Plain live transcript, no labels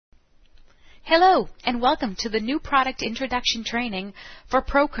Hello, and welcome to the new product introduction training for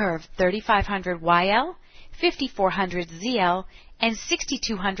ProCurve 3500YL, 5400ZL, and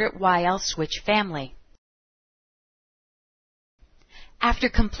 6200YL switch family. After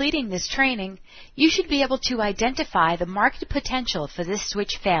completing this training, you should be able to identify the market potential for this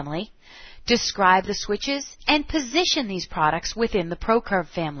switch family, describe the switches, and position these products within the ProCurve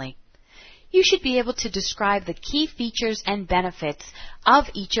family. You should be able to describe the key features and benefits of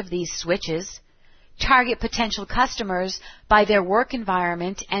each of these switches, target potential customers by their work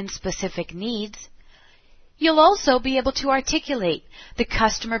environment and specific needs. You'll also be able to articulate the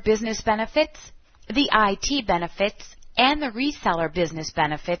customer business benefits, the IT benefits, and the reseller business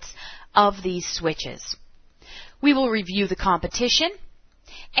benefits of these switches. We will review the competition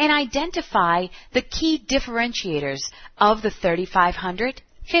and identify the key differentiators of the 3500,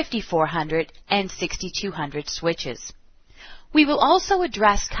 5400, and 6200 switches. We will also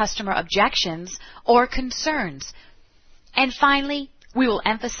address customer objections or concerns. And finally, we will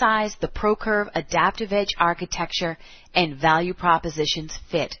emphasize the ProCurve Adaptive Edge architecture and value propositions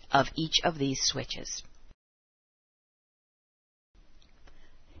fit of each of these switches.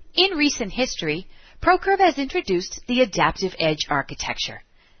 In recent history, ProCurve has introduced the Adaptive Edge architecture.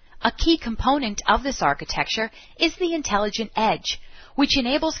 A key component of this architecture is the Intelligent Edge, which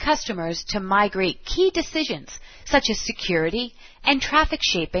enables customers to migrate key decisions such as security and traffic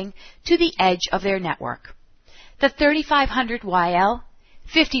shaping to the edge of their network. The 3500YL,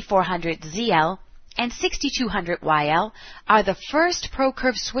 5400ZL, and 6200YL are the first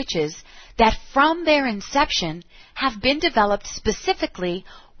ProCurve switches that from their inception have been developed specifically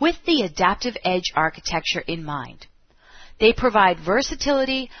with the Adaptive Edge architecture in mind. They provide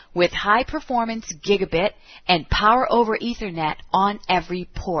versatility with high-performance gigabit and power over Ethernet on every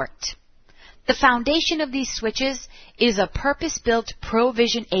port. The foundation of these switches is a purpose-built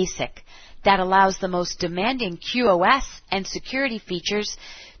ProVision ASIC that allows the most demanding QoS and security features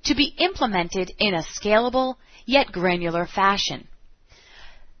to be implemented in a scalable yet granular fashion.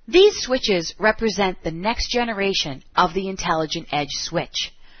 These switches represent the next generation of the Intelligent Edge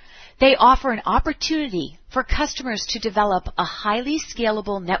switch. They offer an opportunity for customers to develop a highly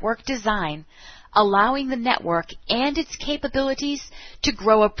scalable network design, allowing the network and its capabilities to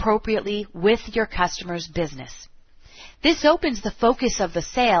grow appropriately with your customer's business. This opens the focus of the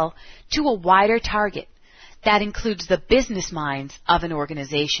sale to a wider target that includes the business minds of an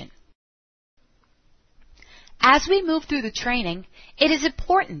organization. As we move through the training, it is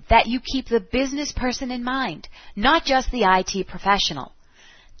important that you keep the business person in mind, not just the IT professional.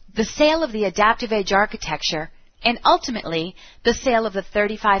 The sale of the Adaptive Edge architecture, and ultimately the sale of the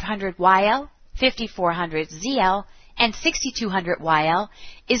 3500YL, 5400ZL, and 6200YL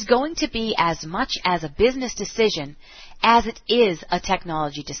is going to be as much as a business decision as it is a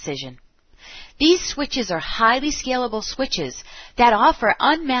technology decision. These switches are highly scalable switches that offer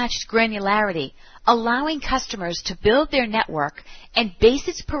unmatched granularity, allowing customers to build their network and base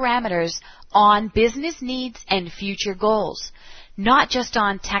its parameters on business needs and future goals, not just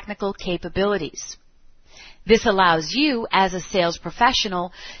on technical capabilities. This allows you as a sales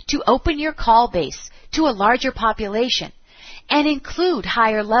professional to open your call base to a larger population and include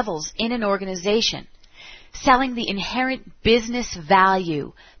higher levels in an organization, selling the inherent business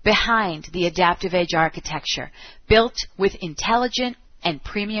value behind the Adaptive Edge architecture built with intelligent and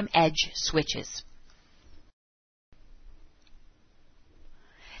premium edge switches.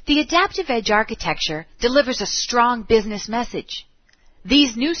 The Adaptive Edge architecture delivers a strong business message.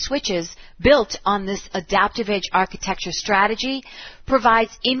 These new switches, built on this Adaptive Edge architecture strategy,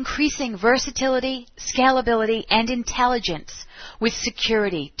 provides increasing versatility, scalability, and intelligence with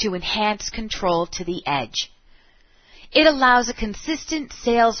security to enhance control to the edge. It allows a consistent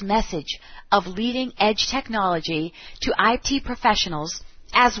sales message of leading edge technology to IT professionals,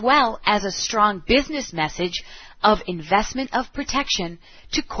 as well as a strong business message of investment of protection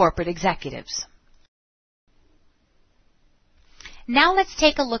to corporate executives. Now let's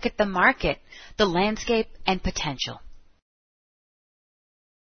take a look at the market, the landscape, and potential.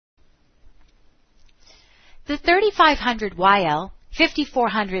 The 3500YL,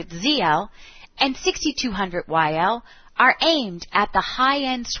 5400ZL, and 6200YL are aimed at the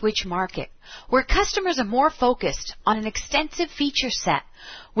high-end switch market, where customers are more focused on an extensive feature set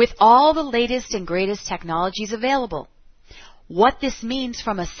with all the latest and greatest technologies available. What this means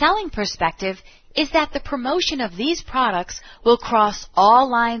from a selling perspective is that the promotion of these products will cross all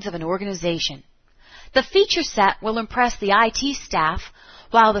lines of an organization. The feature set will impress the IT staff,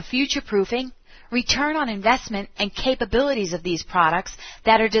 while the future-proofing, return on investment and capabilities of these products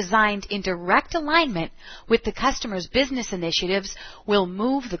that are designed in direct alignment with the customer's business initiatives will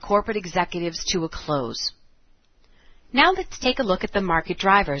move the corporate executives to a close. Now let's take a look at the market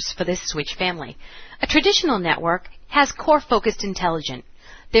drivers for this switch family. A traditional network has core-focused intelligence.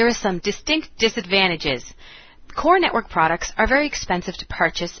 There are some distinct disadvantages. Core network products are very expensive to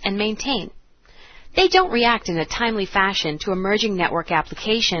purchase and maintain. They don't react in a timely fashion to emerging network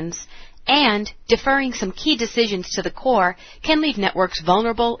applications, and deferring some key decisions to the core can leave networks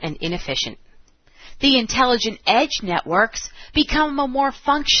vulnerable and inefficient. The intelligent edge networks become a more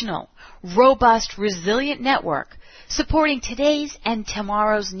functional, robust, resilient network, supporting today's and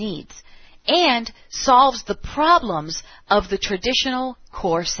tomorrow's needs, and solves the problems of the traditional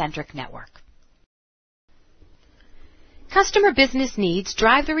core-centric network. Customer business needs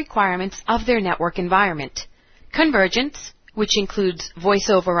drive the requirements of their network environment. Convergence, which includes voice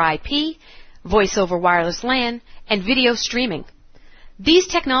over IP, voice over wireless LAN, and video streaming. These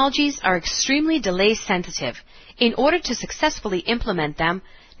technologies are extremely delay sensitive. In order to successfully implement them,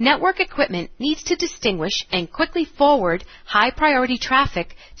 network equipment needs to distinguish and quickly forward high priority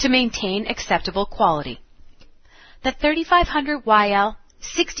traffic to maintain acceptable quality. The 3500YL,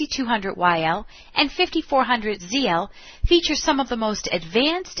 6200YL, and 5400ZL feature some of the most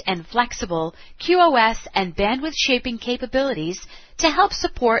advanced and flexible QoS and bandwidth shaping capabilities to help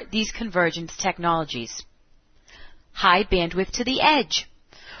support these convergence technologies. High bandwidth to the edge.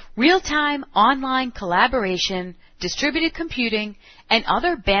 Real-time online collaboration, distributed computing, and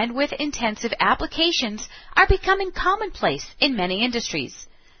other bandwidth-intensive applications are becoming commonplace in many industries.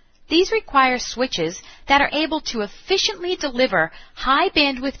 These require switches that are able to efficiently deliver high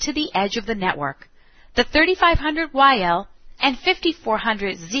bandwidth to the edge of the network. The 3500YL and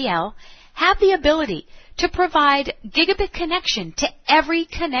 5400ZL have the ability to provide gigabit connection to every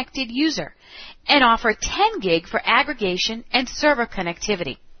connected user and offer 10 gig for aggregation and server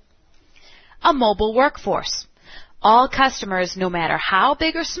connectivity. A mobile workforce. All customers, no matter how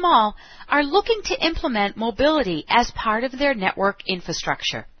big or small, are looking to implement mobility as part of their network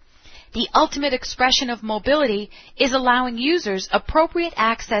infrastructure. The ultimate expression of mobility is allowing users appropriate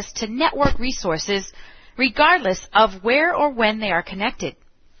access to network resources regardless of where or when they are connected.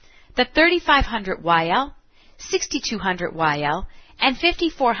 The 3500YL, 6200YL, and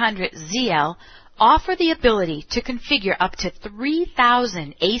 5400ZL offer the ability to configure up to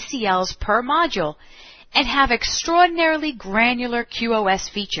 3,000 ACLs per module and have extraordinarily granular QoS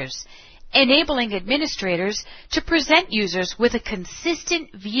features, enabling administrators to present users with a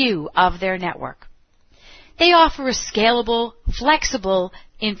consistent view of their network. They offer a scalable, flexible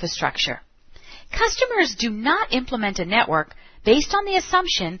infrastructure. Customers do not implement a network based on the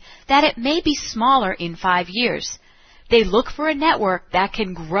assumption that it may be smaller in 5 years. They look for a network that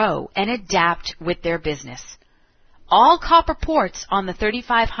can grow and adapt with their business. All copper ports on the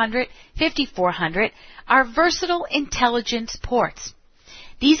 3500, 5400 are versatile intelligence ports.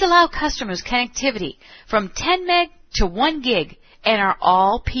 These allow customers connectivity from 10 meg to 1 gig and are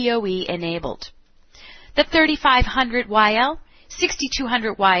all PoE enabled. The 3500YL,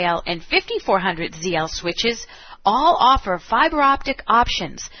 6200YL, and 5400ZL switches all offer fiber optic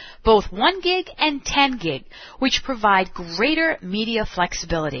options, both 1 gig and 10 gig, which provide greater media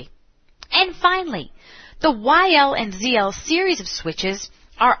flexibility. And finally, the YL and ZL series of switches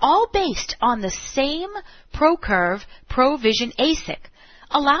are all based on the same ProCurve ProVision ASIC,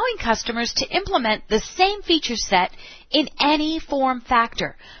 allowing customers to implement the same feature set in any form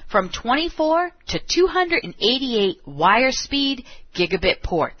factor, from 24 to 288 wire speed gigabit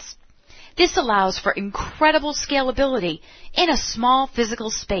ports. This allows for incredible scalability in a small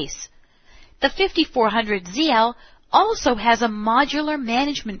physical space. The 5400ZL also has a modular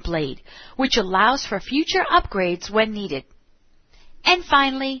management blade, which allows for future upgrades when needed. And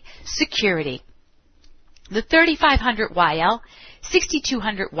finally, security. The 3500YL,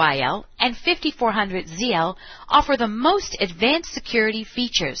 6200YL, and 5400ZL offer the most advanced security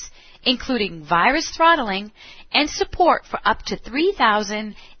features, including virus throttling and support for up to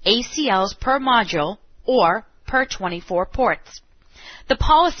 3,000 ACLs per module or per 24 ports. The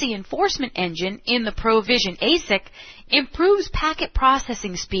policy enforcement engine in the ProVision ASIC improves packet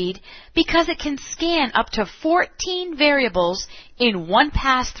processing speed because it can scan up to 14 variables in one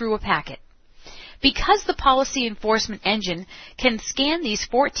pass through a packet. Because the policy enforcement engine can scan these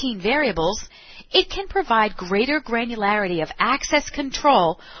 14 variables, it can provide greater granularity of access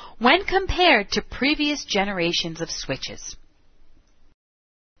control when compared to previous generations of switches.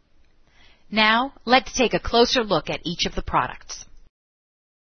 Now, let's take a closer look at each of the products.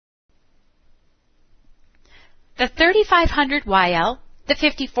 The 3500YL, The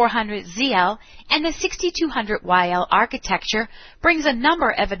 5400ZL and the 6200YL architecture brings a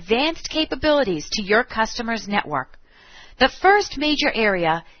number of advanced capabilities to your customer's network. The first major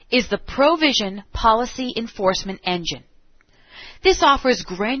area is the ProVision Policy Enforcement Engine. This offers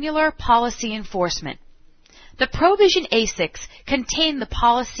granular policy enforcement. The ProVision ASICs contain the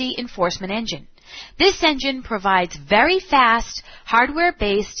Policy Enforcement Engine. This engine provides very fast,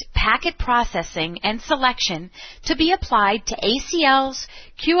 hardware-based packet processing and selection to be applied to ACLs,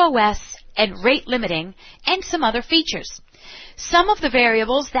 QoS, and rate limiting, and some other features. Some of the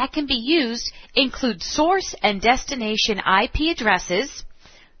variables that can be used include source and destination IP addresses.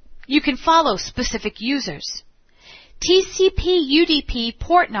 You can follow specific users. TCP/UDP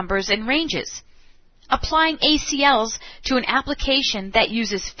port numbers and ranges. Applying ACLs to an application that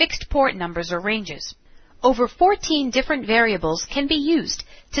uses fixed port numbers or ranges. Over 14 different variables can be used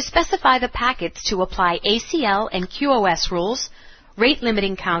to specify the packets to apply ACL and QoS rules, rate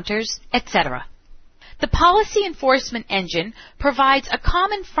limiting counters, etc. The Policy Enforcement Engine provides a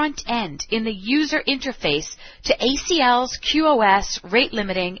common front end in the user interface to ACLs, QoS, rate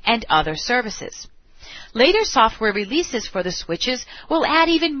limiting, and other services. Later software releases for the switches will add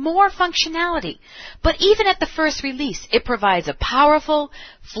even more functionality, but even at the first release, it provides a powerful,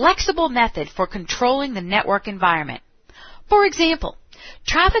 flexible method for controlling the network environment. For example,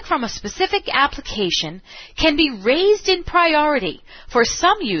 traffic from a specific application can be raised in priority for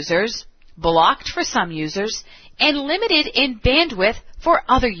some users, blocked for some users, and limited in bandwidth for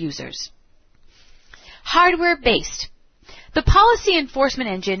other users. Hardware-based. The Policy Enforcement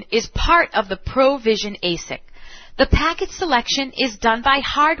Engine is part of the ProVision ASIC. The packet selection is done by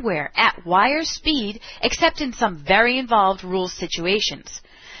hardware at wire speed, except in some very involved rules situations.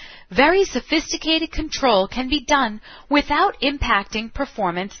 Very sophisticated control can be done without impacting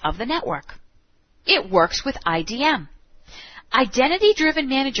performance of the network. It works with IDM. Identity-Driven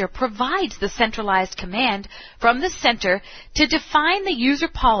Manager provides the centralized command from the center to define the user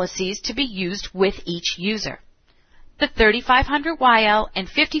policies to be used with each user. The 3500YL and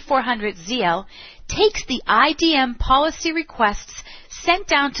 5400ZL takes the IDM policy requests sent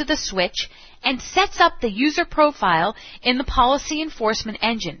down to the switch and sets up the user profile in the Policy Enforcement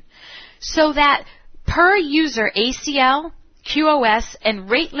Engine so that per user ACL, QoS, and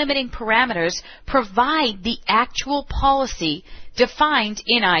rate limiting parameters provide the actual policy defined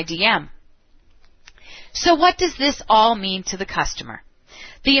in IDM. So what does this all mean to the customer?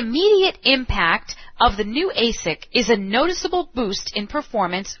 The immediate impact of the new ASIC is a noticeable boost in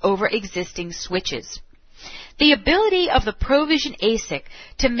performance over existing switches. The ability of the ProVision ASIC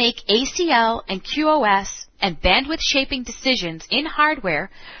to make ACL and QoS and bandwidth shaping decisions in hardware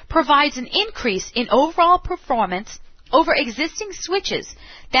provides an increase in overall performance over existing switches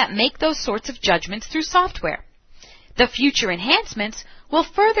that make those sorts of judgments through software. The future enhancements will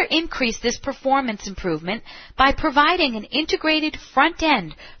further increase this performance improvement by providing an integrated front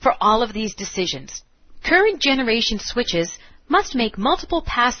end for all of these decisions. Current generation switches must make multiple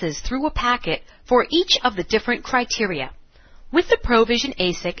passes through a packet for each of the different criteria. With the ProVision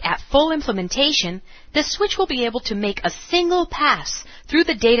ASIC at full implementation, the switch will be able to make a single pass through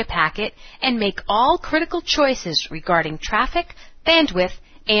the data packet and make all critical choices regarding traffic, bandwidth,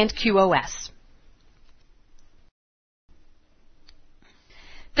 and QoS.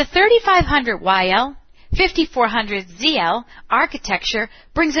 The 3500YL, 5400ZL architecture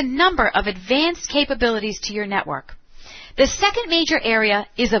brings a number of advanced capabilities to your network. The second major area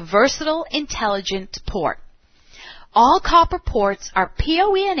is a versatile intelligent port. All copper ports are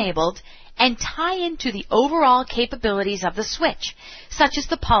PoE enabled and tie into the overall capabilities of the switch, such as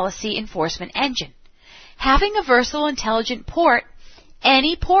the Policy Enforcement Engine. Having a versatile intelligent port,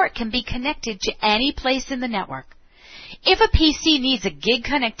 any port can be connected to any place in the network. If a PC needs a gig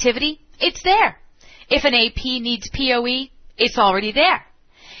connectivity, it's there. If an AP needs PoE, it's already there.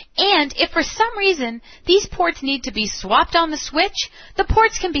 And if for some reason these ports need to be swapped on the switch, the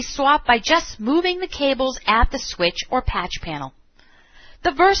ports can be swapped by just moving the cables at the switch or patch panel.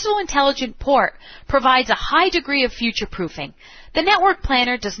 The Versatile Intelligent Port provides a high degree of future-proofing. The network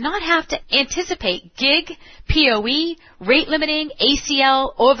planner does not have to anticipate gig, PoE, rate limiting,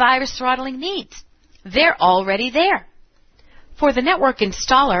 ACL, or virus throttling needs. They're already there. For the network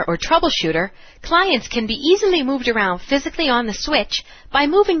installer or troubleshooter, clients can be easily moved around physically on the switch by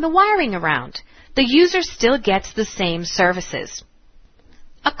moving the wiring around. The user still gets the same services.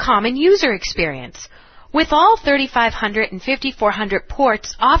 A common user experience. With all 3500 and 5400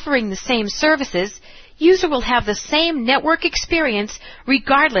 ports offering the same services, user will have the same network experience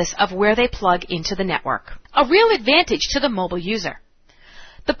regardless of where they plug into the network. A real advantage to the mobile user.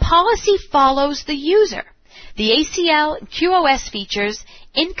 The policy follows the user. The ACL and QoS features,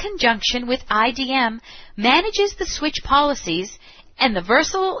 in conjunction with IDM, manages the switch policies, and the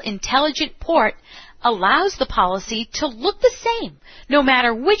versatile intelligent port allows the policy to look the same no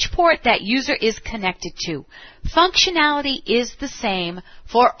matter which port that user is connected to. Functionality is the same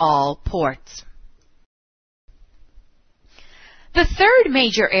for all ports. The third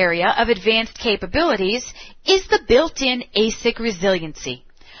major area of advanced capabilities is the built-in ASIC resiliency.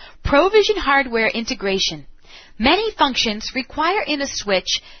 ProVision hardware integration. Many functions required in a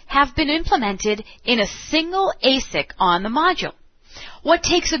switch have been implemented in a single ASIC on the module. What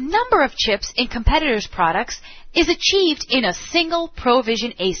takes a number of chips in competitors' products is achieved in a single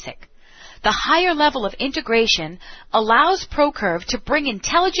ProVision ASIC. The higher level of integration allows ProCurve to bring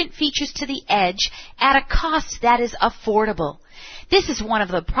intelligent features to the edge at a cost that is affordable. This is one of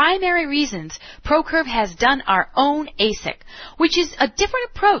the primary reasons ProCurve has done our own ASIC, which is a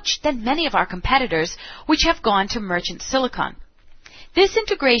different approach than many of our competitors which have gone to merchant silicon. This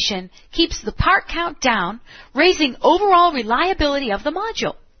integration keeps the part count down, raising overall reliability of the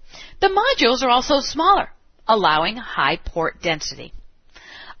module. The modules are also smaller, allowing high port density.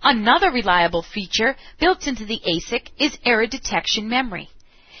 Another reliable feature built into the ASIC is error detection memory.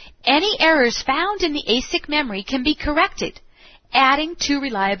 Any errors found in the ASIC memory can be corrected, adding to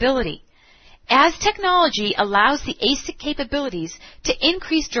reliability. As technology allows the ASIC capabilities to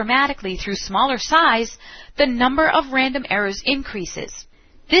increase dramatically through smaller size, the number of random errors increases.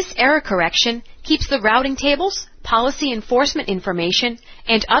 This error correction keeps the routing tables, policy enforcement information,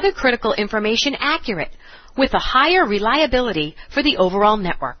 and other critical information accurate, with a higher reliability for the overall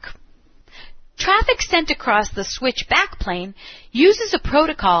network. Traffic sent across the switch backplane uses a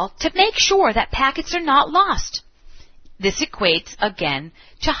protocol to make sure that packets are not lost. This equates, again,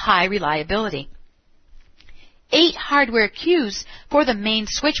 to high reliability. 8 hardware queues for the main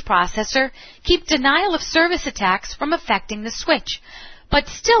switch processor keep denial of service attacks from affecting the switch, but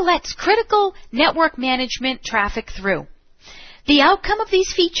still lets critical network management traffic through. The outcome of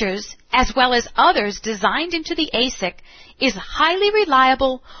these features, as well as others designed into the ASIC, is a highly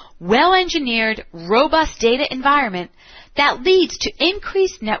reliable, well-engineered, robust data environment that leads to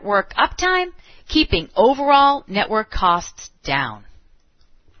increased network uptime, keeping overall network costs down.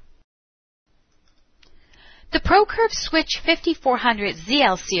 The ProCurve Switch 5400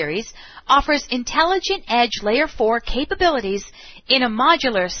 ZL series offers intelligent edge layer 4 capabilities in a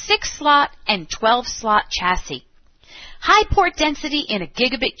modular 6-slot and 12-slot chassis. High port density in a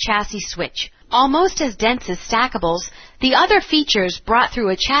gigabit chassis switch. Almost as dense as stackables, the other features brought through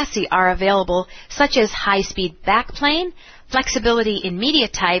a chassis are available, such as high-speed backplane, flexibility in media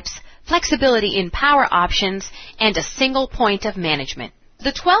types, flexibility in power options, and a single point of management.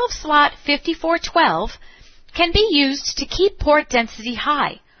 The 12-slot 5412 can be used to keep port density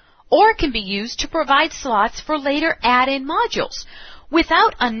high, or can be used to provide slots for later add-in modules,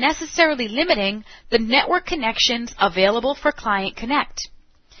 without unnecessarily limiting the network connections available for Client Connect.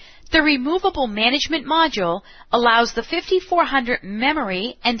 The removable management module allows the 5400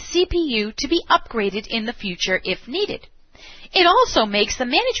 memory and CPU to be upgraded in the future if needed. It also makes the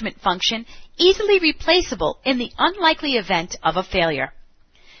management function easily replaceable in the unlikely event of a failure.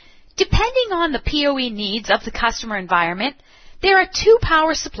 Depending on the PoE needs of the customer environment, there are 2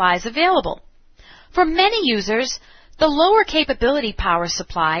 power supplies available. For many users, the lower capability power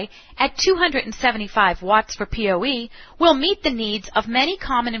supply at 275 watts for PoE will meet the needs of many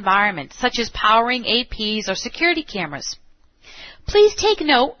common environments, such as powering APs or security cameras. Please take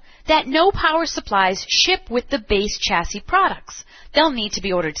note that no power supplies ship with the base chassis products. They'll need to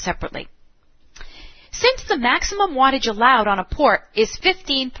be ordered separately. Since the maximum wattage allowed on a port is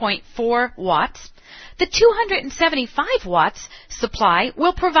 15.4 watts, the 275 watts supply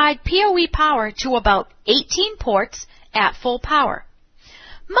will provide PoE power to about 18 ports at full power.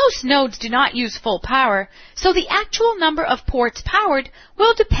 Most nodes do not use full power, so the actual number of ports powered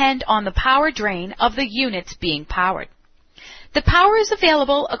will depend on the power drain of the units being powered. The power is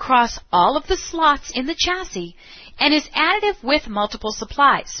available across all of the slots in the chassis and is additive with multiple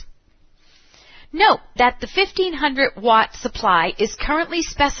supplies. Note that the 1500 watt supply is currently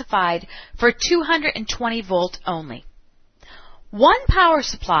specified for 220 volt only. One power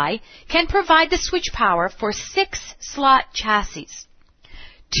supply can provide the switch power for 6-slot chassis.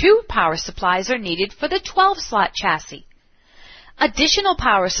 2 power supplies are needed for the 12-slot chassis. Additional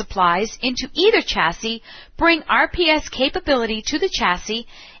power supplies into either chassis bring RPS capability to the chassis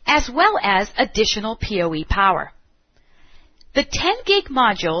as well as additional PoE power. The 10 gig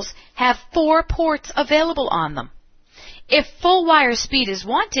modules have 4 ports available on them. If full wire speed is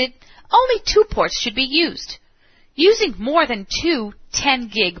wanted, only 2 ports should be used. using more than two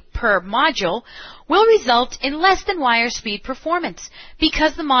 10 gig per module will result in less than wire speed performance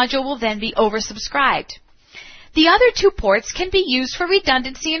because the module will then be oversubscribed. The other two ports can be used for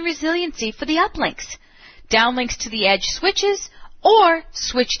redundancy and resiliency for the uplinks, downlinks to the edge switches, or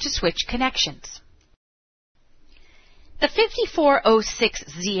switch-to-switch connections. The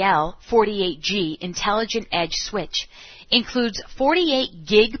 5406ZL 48G Intelligent Edge Switch includes 48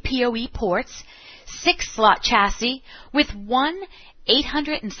 gig PoE ports, 6-slot chassis with one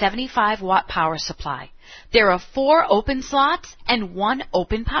 875-watt power supply. There are 4 open slots and 1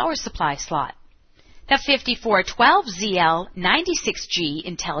 open power supply slot. The 5412ZL 96G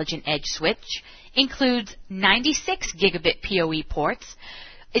Intelligent Edge Switch includes 96 gigabit PoE ports.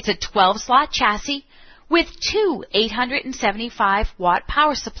 It's a 12-slot chassis with 2 875-watt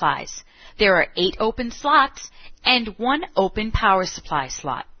power supplies. There are 8 open slots and 1 open power supply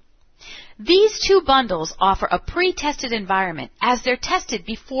slot. These two bundles offer a pre-tested environment as they're tested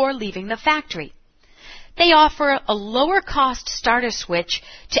before leaving the factory. They offer a lower cost starter switch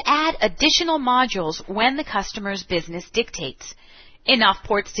to add additional modules when the customer's business dictates. Enough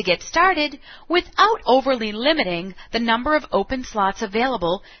ports to get started without overly limiting the number of open slots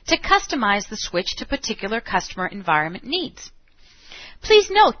available to customize the switch to particular customer environment needs. Please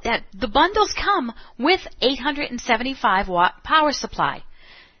note that the bundles come with 875-watt power supply.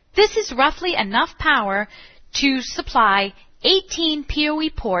 This is roughly enough power to supply 18 PoE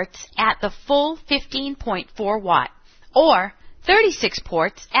ports at the full 15.4 watt, or 36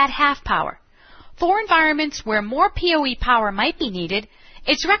 ports at half power. For environments where more PoE power might be needed,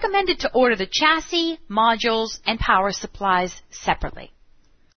 it's recommended to order the chassis, modules, and power supplies separately.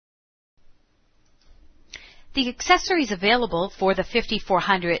 The accessories available for the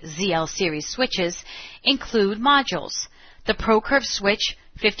 5400 ZL series switches include modules: the ProCurve Switch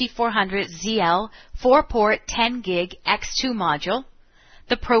 5400 ZL 4-port 10 gig X2 module,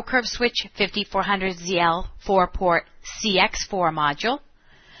 the ProCurve Switch 5400 ZL 4-port CX4 module,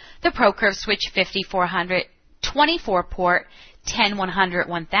 the ProCurve Switch 5400 24-port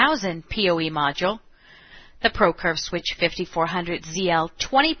 10-100-1000 PoE module, the ProCurve Switch 5400 ZL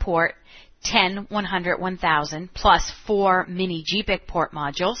 20-port 10-100-1000 plus 4 mini GBIC port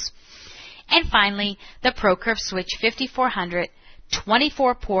modules, and finally the ProCurve Switch 5400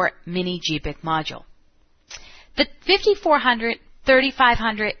 24-port mini GBIC module. The 5400,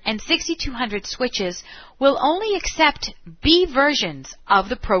 3500, and 6200 switches will only accept B versions of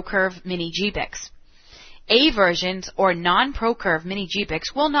the ProCurve mini GBICs. A versions or non-ProCurve mini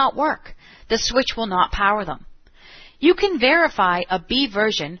GBICs will not work. The switch will not power them. You can verify a B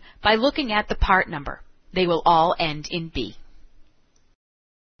version by looking at the part number. They will all end in B.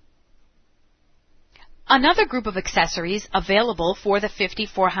 Another group of accessories available for the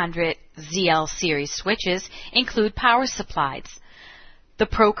 5400 ZL series switches include power supplies: the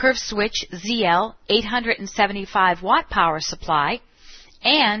ProCurve Switch ZL 875-watt power supply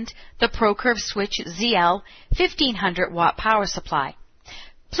and the ProCurve Switch ZL 1500-watt power supply.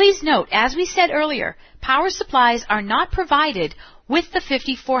 Please note, as we said earlier, power supplies are not provided with the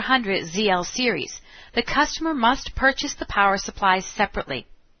 5400 ZL series. The customer must purchase the power supplies separately.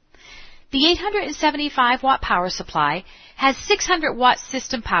 The 875-watt power supply has 600-watt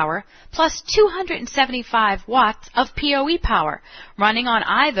system power plus 275 watts of PoE power running on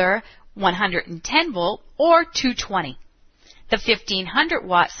either 110-volt or 220. The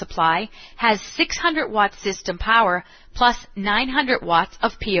 1500-watt supply has 600-watt system power plus 900 watts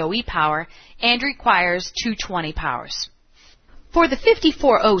of PoE power and requires 220 powers. For the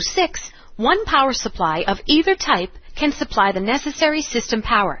 5406, one power supply of either type can supply the necessary system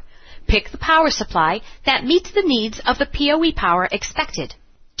power. Pick the power supply that meets the needs of the PoE power expected.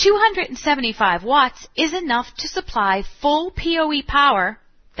 275 watts is enough to supply full PoE power,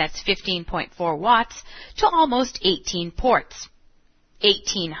 that's 15.4 watts, to almost 18 ports.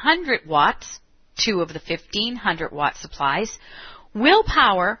 1800 watts, 2 of the 1500-watt supplies, will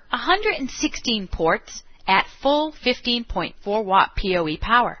power 116 ports at full 15.4 watt PoE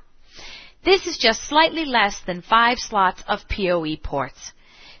power. This is just slightly less than 5 slots of PoE ports.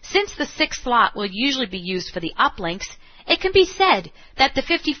 Since the 6th slot will usually be used for the uplinks, it can be said that the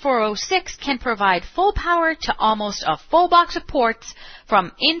 5406 can provide full power to almost a full box of ports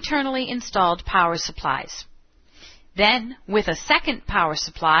from internally installed power supplies. Then, with a second power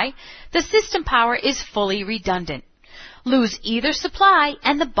supply, the system power is fully redundant. Lose either supply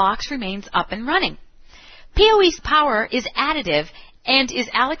and the box remains up and running. PoE's power is additive and is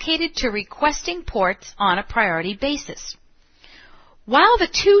allocated to requesting ports on a priority basis. While the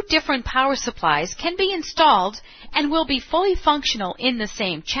 2 different power supplies can be installed and will be fully functional in the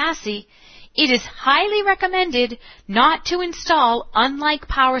same chassis, It is highly recommended not to install unlike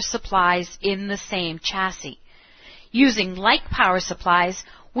power supplies in the same chassis. Using like power supplies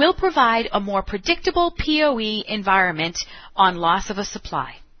will provide a more predictable PoE environment on loss of a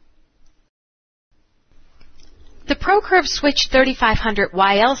supply. The ProCurve Switch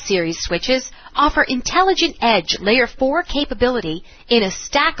 3500YL series switches offer Intelligent Edge Layer 4 capability in a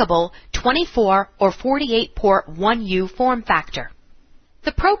stackable 24 or 48 port 1U form factor.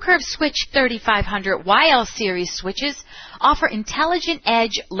 The ProCurve Switch 3500YL series switches offer Intelligent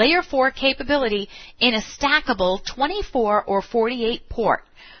Edge Layer 4 capability in a stackable 24 or 48 port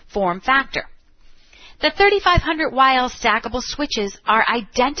form factor. The 3500YL stackable switches are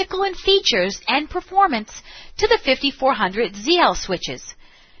identical in features and performance to the 5400ZL switches.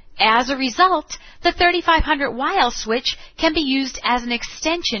 As a result, the 3500YL switch can be used as an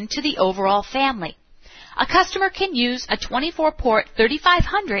extension to the overall family. A customer can use a 24-port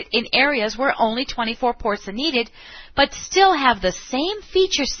 3500 in areas where only 24 ports are needed, but still have the same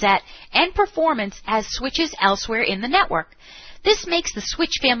feature set and performance as switches elsewhere in the network. This makes the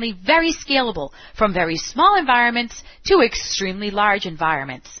switch family very scalable from very small environments to extremely large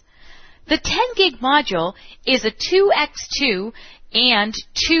environments. The 10 gig module is a 2x2 and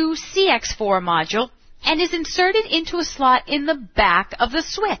 2CX4 module and is inserted into a slot in the back of the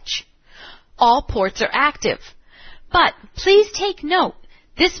switch. All ports are active. But please take note,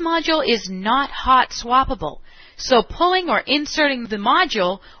 this module is not hot swappable, so pulling or inserting the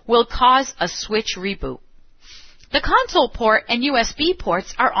module will cause a switch reboot. The console port and USB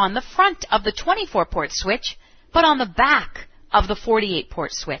ports are on the front of the 24-port switch, but on the back of the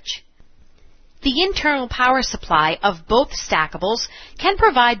 48-port switch. The internal power supply of both stackables can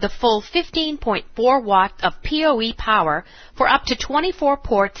provide the full 15.4 watt of PoE power for up to 24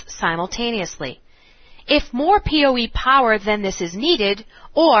 ports simultaneously. If more PoE power than this is needed,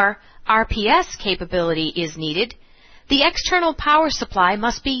 or RPS capability is needed, the external power supply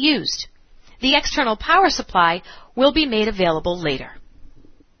must be used. The external power supply will be made available later.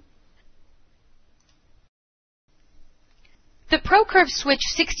 The ProCurve Switch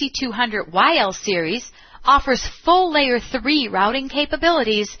 6200YL series offers full Layer 3 routing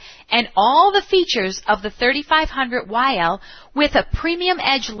capabilities and all the features of the 3500YL with a Premium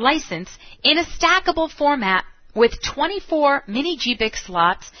Edge license in a stackable format with 24 mini GBIC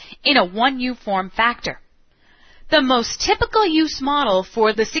slots in a 1U form factor. The most typical use model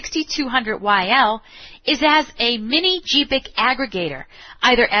for the 6200YL is as a mini GBIC aggregator,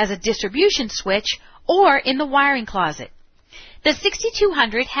 either as a distribution switch or in the wiring closet. The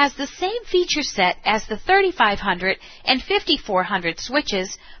 6200 has the same feature set as the 3500 and 5400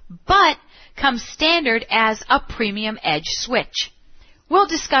 switches, but comes standard as a Premium Edge switch. We'll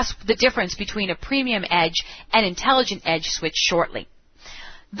discuss the difference between a Premium Edge and Intelligent Edge switch shortly.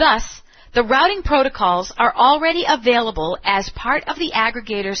 Thus, the routing protocols are already available as part of the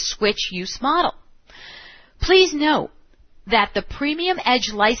aggregator switch use model. Please note that the Premium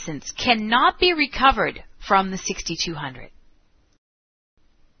Edge license cannot be recovered from the 6200.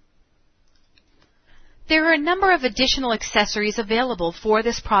 There are a number of additional accessories available for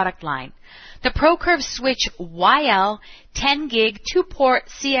this product line. The ProCurve Switch YL 10 gig 2-port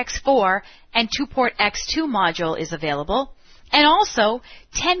CX4 and 2-port X2 module is available, and also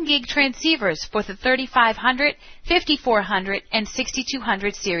 10 gig transceivers for the 3500, 5400, and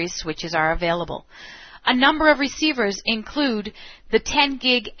 6200 series switches are available. A number of receivers include the 10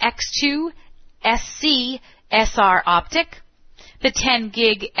 gig X2 SC SR optic, the 10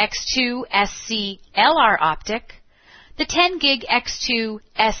 gig X2 SC LR optic, the 10 gig X2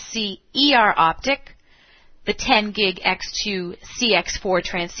 SC ER optic, the 10 gig X2 CX4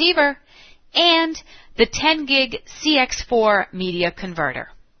 transceiver, and the 10 gig CX4 media converter.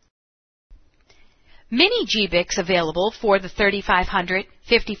 Mini GBICs available for the 3500,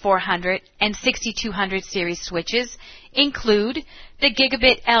 5400, and 6200 series switches include the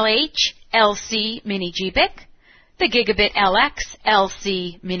Gigabit LH LC Mini GBIC, the Gigabit LX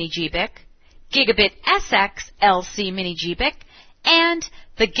LC Mini GBIC, Gigabit SX LC Mini GBIC, and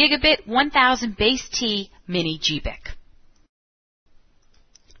the Gigabit 1000 Base T Mini GBIC.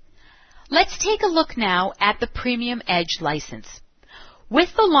 Let's take a look now at the Premium Edge license. With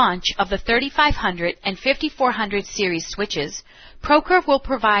the launch of the 3500 and 5400 series switches, ProCurve will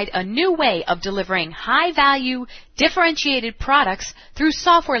provide a new way of delivering high-value, differentiated products through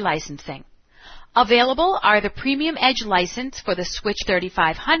software licensing. Available are the Premium Edge license for the Switch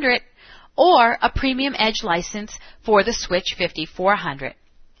 3500 or a Premium Edge license for the Switch 5400.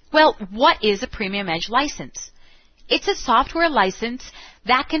 Well, what is a Premium Edge license? It's a software license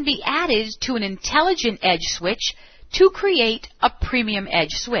that can be added to an Intelligent Edge switch to create a Premium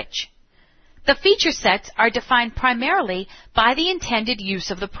Edge switch. The feature sets are defined primarily by the intended use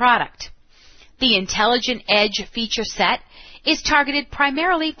of the product. The Intelligent Edge feature set is targeted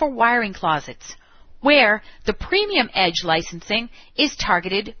primarily for wiring closets, where the Premium Edge licensing is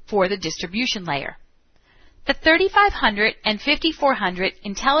targeted for the distribution layer. The 3500 and 5400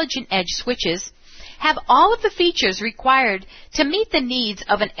 Intelligent Edge switches have all of the features required to meet the needs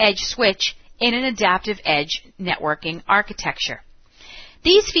of an edge switch in an adaptive edge networking architecture.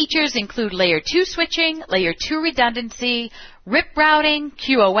 These features include Layer 2 switching, Layer 2 redundancy, RIP routing,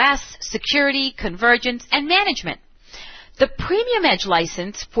 QoS, security, convergence, and management. The Premium Edge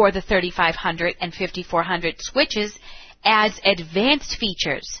license for the 3500 and 5400 switches adds advanced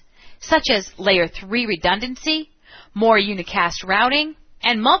features, such as Layer 3 redundancy, more unicast routing,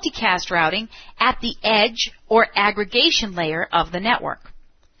 and multicast routing at the edge or aggregation layer of the network.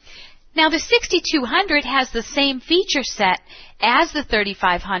 Now, the 6200 has the same feature set as the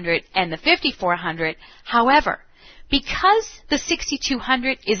 3500 and the 5400. However, because the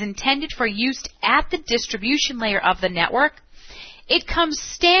 6200 is intended for use at the distribution layer of the network, it comes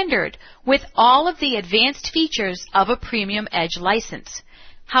standard with all of the advanced features of a Premium Edge license.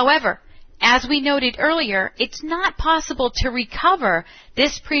 However, as we noted earlier, it's not possible to recover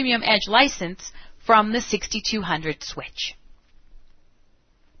this Premium Edge license from the 6200 switch.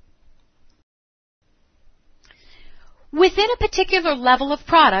 Within a particular level of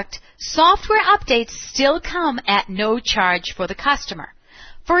product, software updates still come at no charge for the customer.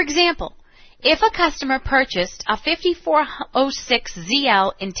 For example, if a customer purchased a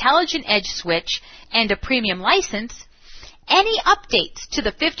 5406ZL Intelligent Edge switch and a premium license, any updates to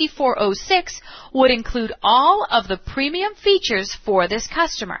the 5406 would include all of the premium features for this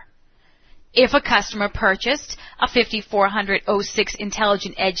customer. If a customer purchased a 5406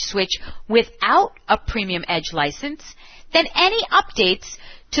 Intelligent Edge switch without a Premium Edge license, then any updates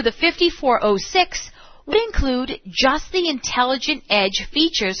to the 5406 would include just the Intelligent Edge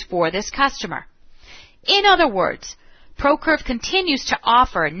features for this customer. In other words, ProCurve continues to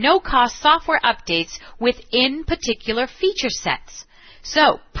offer no-cost software updates within particular feature sets.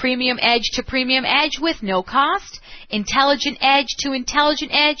 So, Premium Edge to Premium Edge with no cost, Intelligent Edge to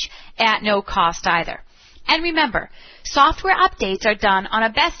Intelligent Edge at no cost either. And remember, software updates are done on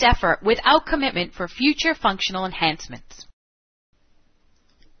a best effort without commitment for future functional enhancements.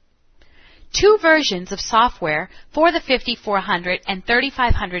 Two versions of software for the 5400 and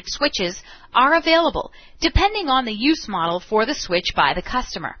 3500 switches are available, depending on the use model for the switch by the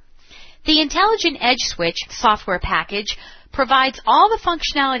customer. The Intelligent Edge switch software package provides all the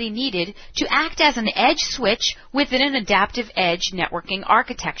functionality needed to act as an edge switch within an adaptive edge networking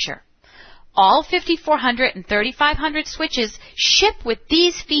architecture. All 5400 and 3500 switches ship with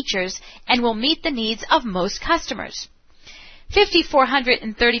these features and will meet the needs of most customers. 5400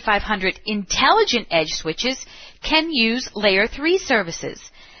 and 3500 Intelligent Edge switches can use Layer 3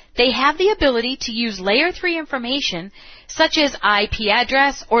 services. They have the ability to use Layer 3 information such as IP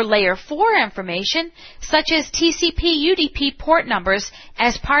address or Layer 4 information such as TCP/UDP port numbers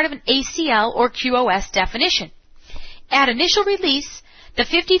as part of an ACL or QoS definition. At initial release, the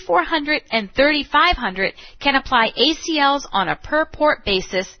 5400 and 3500 can apply ACLs on a per port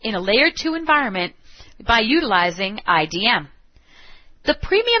basis in a Layer 2 environment by utilizing IDM. The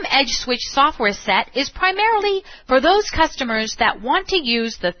Premium Edge Switch software set is primarily for those customers that want to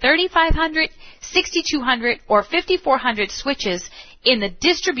use the 3500, 6200, or 5400 switches in the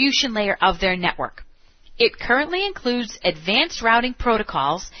distribution layer of their network. It currently includes advanced routing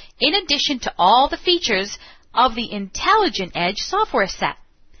protocols in addition to all the features of the Intelligent Edge software set.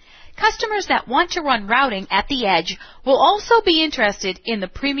 Customers that want to run routing at the edge will also be interested in the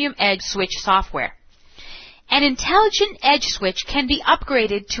Premium Edge Switch software. An Intelligent Edge switch can be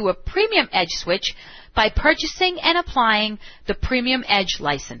upgraded to a Premium Edge switch by purchasing and applying the Premium Edge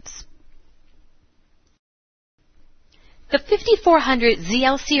license. The 5400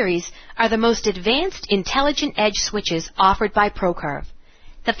 ZL series are the most advanced Intelligent Edge switches offered by ProCurve.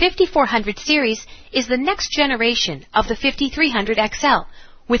 The 5400 series is the next generation of the 5300 XL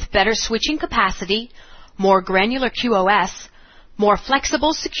with better switching capacity, more granular QoS, more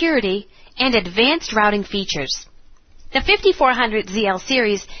flexible security, and advanced routing features. The 5400 ZL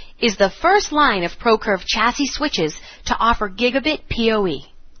series is the first line of ProCurve chassis switches to offer gigabit PoE.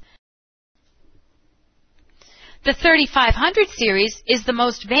 The 3500 series is the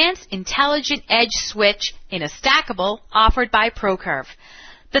most advanced Intelligent Edge switch in a stackable offered by ProCurve.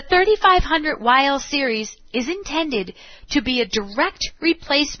 The 3500 YL series is intended to be a direct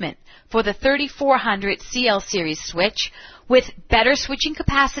replacement for the 3400 CL series switch with better switching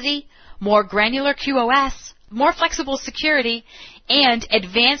capacity, more granular QoS, more flexible security, and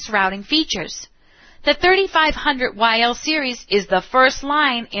advanced routing features. The 3500YL series is the first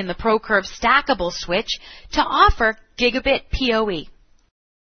line in the ProCurve stackable switch to offer gigabit PoE.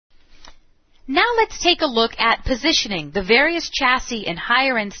 Now let's take a look at positioning the various chassis and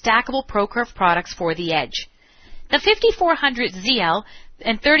higher-end stackable ProCurve products for the edge. The 5400ZL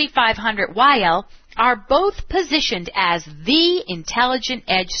and 3500YL are both positioned as the intelligent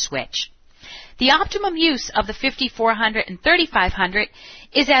edge switch. The optimum use of the 5400 and 3500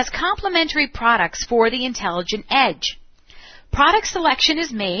 is as complementary products for the intelligent edge. Product selection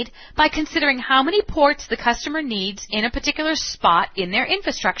is made by considering how many ports the customer needs in a particular spot in their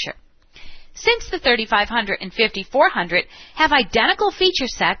infrastructure. Since the 3500 and 5400 have identical feature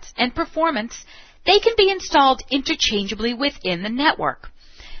sets and performance, they can be installed interchangeably within the network.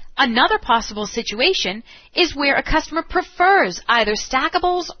 Another possible situation is where a customer prefers either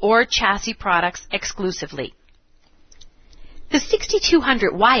stackables or chassis products exclusively. The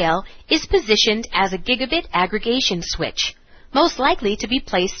 6200YL is positioned as a gigabit aggregation switch, most likely to be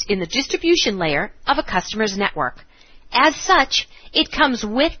placed in the distribution layer of a customer's network. As such, it comes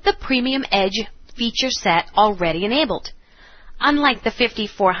with the Premium Edge feature set already enabled. Unlike the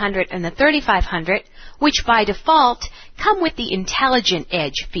 5400 and the 3500, which by default come with the Intelligent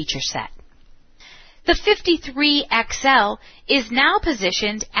Edge feature set. The 53XL is now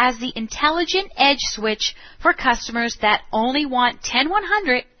positioned as the Intelligent Edge switch for customers that only want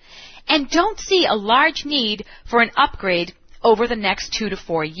 10100 and don't see a large need for an upgrade over the next 2 to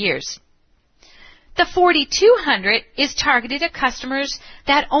 4 years. The 4200 is targeted at customers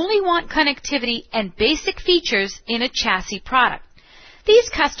that only want connectivity and basic features in a chassis product. These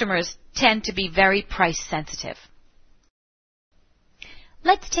customers tend to be very price sensitive.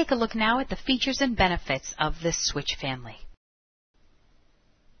 Let's take a look now at the features and benefits of this switch family.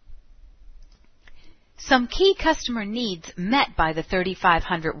 Some key customer needs met by the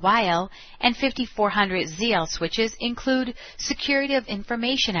 3500YL and 5400ZL switches include security of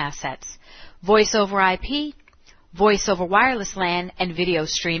information assets, voice over IP, voice over wireless LAN and video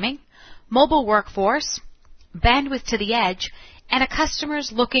streaming, mobile workforce, bandwidth to the edge, and a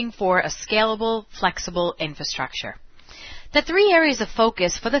customer's looking for a scalable, flexible infrastructure. The three areas of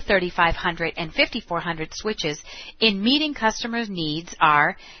focus for the 3500 and 5400 switches in meeting customers' needs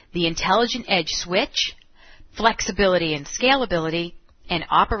are the Intelligent Edge switch, flexibility and scalability, and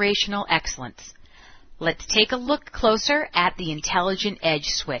operational excellence. Let's take a look closer at the Intelligent Edge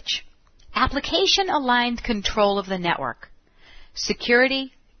switch. Application-aligned control of the network.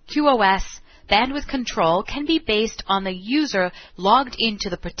 Security, QoS, bandwidth control can be based on the user logged into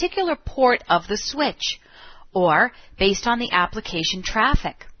the particular port of the switch, or based on the application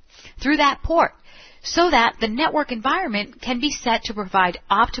traffic through that port, so that the network environment can be set to provide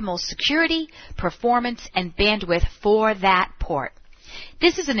optimal security, performance, and bandwidth for that port.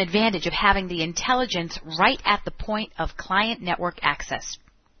 This is an advantage of having the intelligence right at the point of client network access.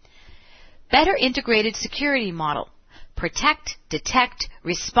 Better integrated security model. Protect, detect,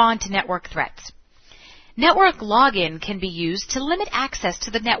 respond to network threats. Network login can be used to limit access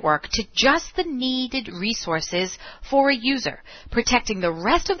to the network to just the needed resources for a user, protecting the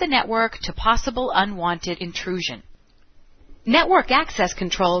rest of the network to possible unwanted intrusion. Network access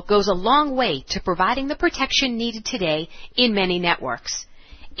control goes a long way to providing the protection needed today in many networks.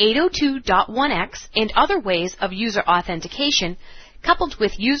 802.1x and other ways of user authentication, coupled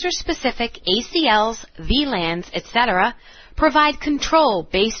with user-specific ACLs, VLANs, etc., provide control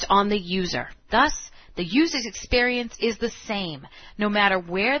based on the user. Thus, the user's experience is the same, no matter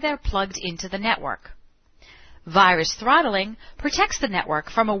where they're plugged into the network. Virus throttling protects the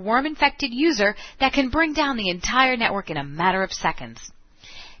network from a worm-infected user that can bring down the entire network in a matter of seconds.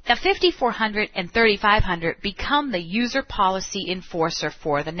 The 5400 and 3500 become the user policy enforcer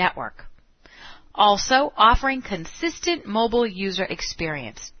for the network. Also, offering consistent mobile user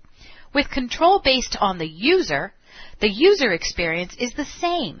experience. With control based on the user experience is the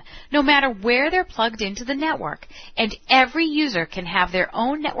same, no matter where they're plugged into the network, and every user can have their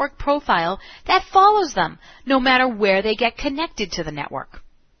own network profile that follows them, no matter where they get connected to the network.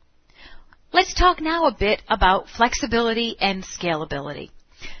 Let's talk now a bit about flexibility and scalability.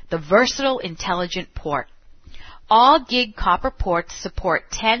 The versatile intelligent port. All gig copper ports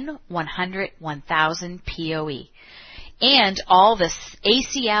support 10, 100, 1000 PoE. And all the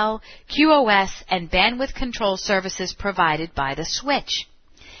ACL, QoS, and bandwidth control services provided by the switch.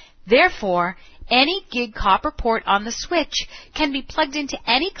 Therefore, any gig copper port on the switch can be plugged into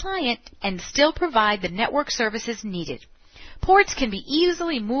any client and still provide the network services needed. Ports can be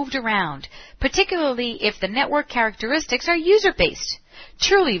easily moved around, particularly if the network characteristics are user-based,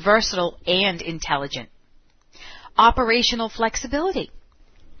 truly versatile and intelligent. Operational flexibility.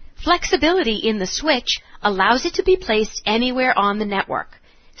 Flexibility in the switch allows it to be placed anywhere on the network.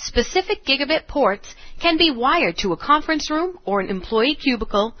 Specific gigabit ports can be wired to a conference room or an employee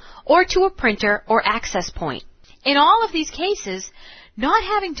cubicle or to a printer or access point. In all of these cases, not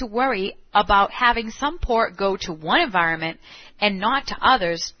having to worry about having some port go to one environment and not to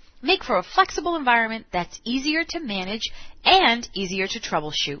others make for a flexible environment that's easier to manage and easier to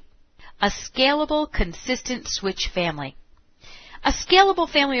troubleshoot. A scalable, consistent switch family. A scalable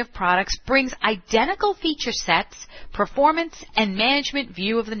family of products brings identical feature sets, performance, and management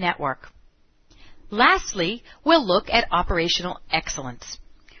view of the network. Lastly, we'll look at operational excellence.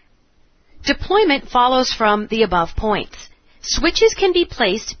 Deployment follows from the above points. Switches can be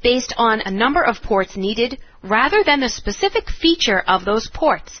placed based on a number of ports needed rather than the specific feature of those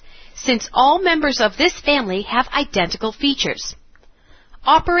ports, since all members of this family have identical features.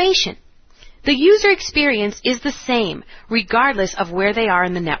 Operation. The user experience is the same, regardless of where they are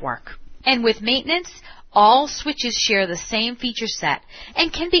in the network. And with maintenance, all switches share the same feature set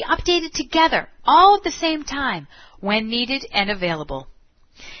and can be updated together, all at the same time, when needed and available.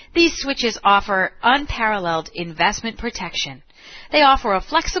 These switches offer unparalleled investment protection. They offer a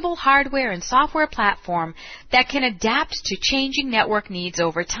flexible hardware and software platform that can adapt to changing network needs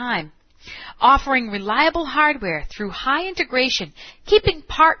over time, offering reliable hardware through high integration, keeping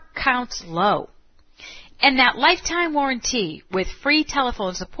part counts low. And that lifetime warranty with free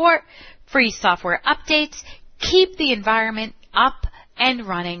telephone support, free software updates, keep the environment up and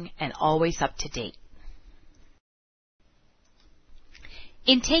running and always up to date.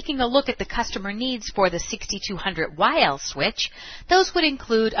 In taking a look at the customer needs for the 6200YL switch, those would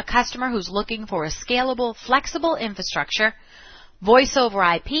include a customer who's looking for a scalable, flexible infrastructure, voice over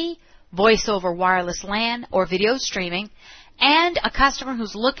IP, voice over wireless LAN or video streaming, and a customer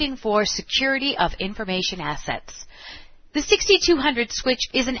who's looking for security of information assets. The 6200 switch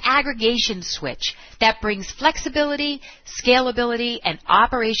is an aggregation switch that brings flexibility, scalability, and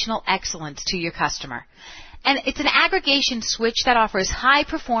operational excellence to your customer. And it's an aggregation switch that offers high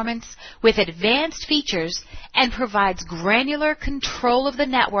performance with advanced features and provides granular control of the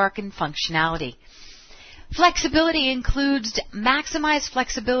network and functionality. Flexibility includes maximized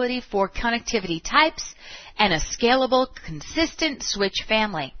flexibility for connectivity types and a scalable, consistent switch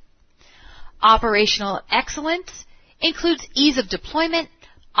family. Operational excellence includes ease of deployment,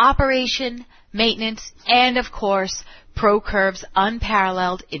 operation, maintenance, and of course, ProCurve's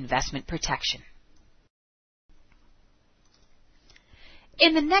unparalleled investment protection.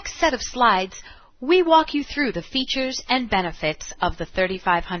 In the next set of slides, we walk you through the features and benefits of the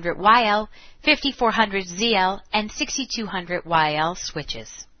 3500YL, 5400ZL, and 6200YL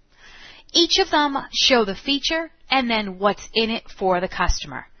switches. Each of them show the feature and then what's in it for the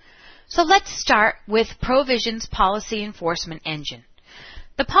customer. So let's start with ProVision's Policy Enforcement Engine.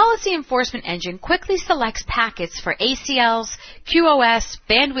 The Policy Enforcement Engine quickly selects packets for ACLs, QoS,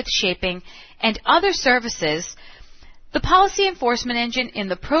 bandwidth shaping, and other services. The Policy Enforcement Engine in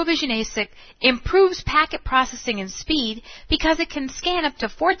the ProVision ASIC improves packet processing and speed because it can scan up to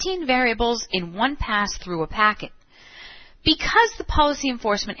 14 variables in one pass through a packet. Because the Policy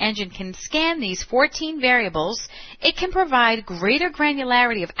Enforcement Engine can scan these 14 variables, it can provide greater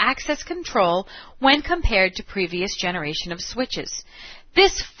granularity of access control when compared to previous generation of switches.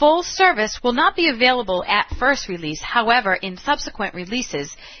 This full service will not be available at first release. However, in subsequent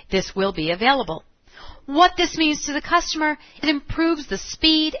releases, this will be available. What this means to the customer, it improves the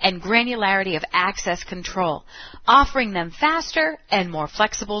speed and granularity of access control, offering them faster and more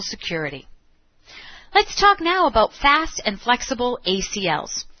flexible security. Let's talk now about fast and flexible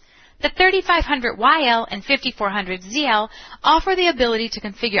ACLs. The 3500YL and 5400ZL offer the ability to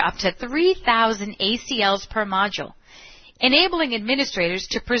configure up to 3,000 ACLs per module, enabling administrators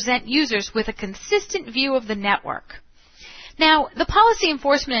to present users with a consistent view of the network. Now, the Policy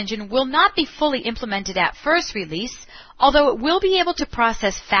Enforcement Engine will not be fully implemented at first release, although it will be able to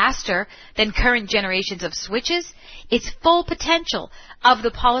process faster than current generations of switches. Its full potential of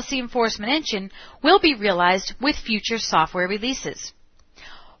the Policy Enforcement Engine will be realized with future software releases.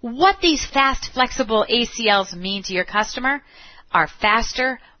 What these fast, flexible ACLs mean to your customer are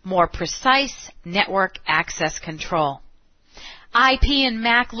faster, more precise network access control. IP and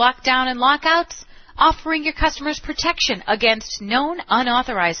MAC lockdown and lockouts, offering your customers protection against known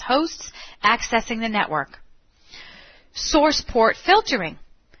unauthorized hosts accessing the network. Source port filtering,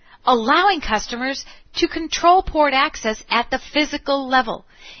 allowing customers to control port access at the physical level,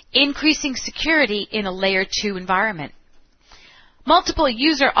 increasing security in a layer 2 environment. Multiple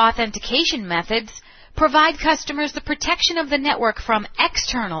user authentication methods, provide customers the protection of the network from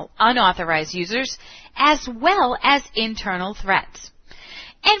external unauthorized users as well as internal threats.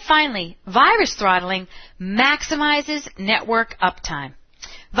 And finally, virus throttling maximizes network uptime.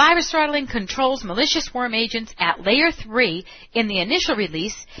 Virus throttling controls malicious worm agents at Layer 3 in the initial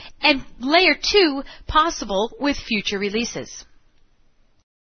release and Layer 2 possible with future releases.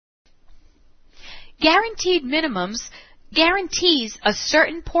 Guaranteed minimums guarantees a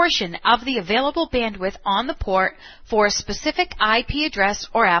certain portion of the available bandwidth on the port for a specific IP address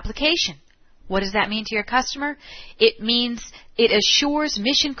or application. What does that mean to your customer? It means it assures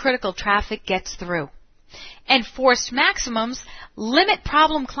mission-critical traffic gets through. And forced maximums limit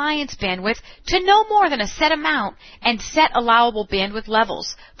problem clients' bandwidth to no more than a set amount and set allowable bandwidth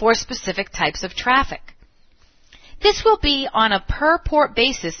levels for specific types of traffic. This will be on a per-port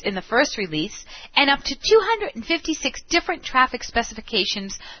basis in the first release and up to 256 different traffic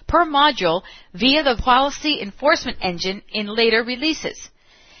specifications per module via the policy enforcement engine in later releases.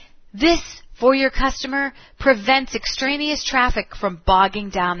 This, for your customer, prevents extraneous traffic from bogging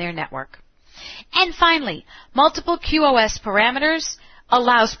down their network. And finally, multiple QoS parameters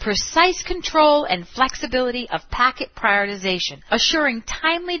allows precise control and flexibility of packet prioritization, assuring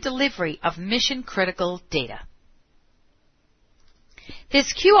timely delivery of mission-critical data.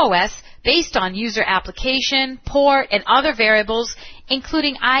 This QoS, based on user application, port, and other variables,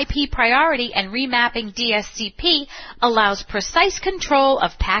 including IP priority and remapping DSCP, allows precise control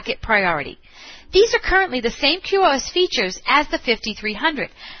of packet priority. These are currently the same QoS features as the 5300.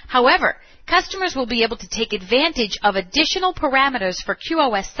 However, customers will be able to take advantage of additional parameters for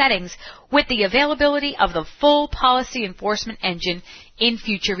QoS settings with the availability of the full policy enforcement engine in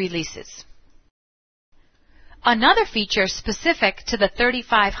future releases. Another feature specific to the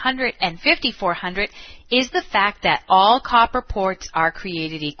 3500 and 5400 is the fact that all copper ports are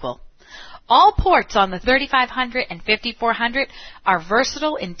created equal. All ports on the 3500 and 5400 are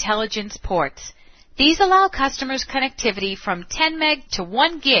versatile intelligence ports. These allow customers connectivity from 10 meg to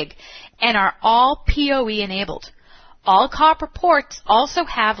 1 gig and are all PoE enabled. All copper ports also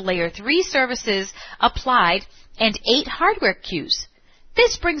have Layer 3 services applied and 8 hardware queues.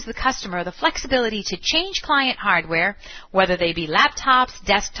 This brings the customer the flexibility to change client hardware, whether they be laptops,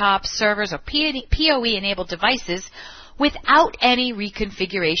 desktops, servers, or PoE-enabled devices, without any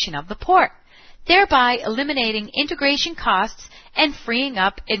reconfiguration of the port, thereby eliminating integration costs and freeing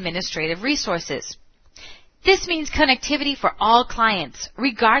up administrative resources. This means connectivity for all clients,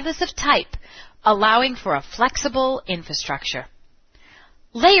 regardless of type, allowing for a flexible infrastructure.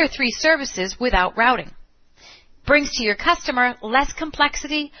 Layer 3 services without routing brings to your customer less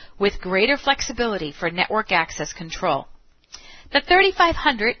complexity with greater flexibility for network access control. The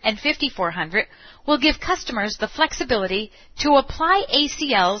 3500 and 5400 will give customers the flexibility to apply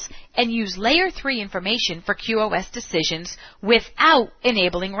ACLs and use Layer 3 information for QoS decisions without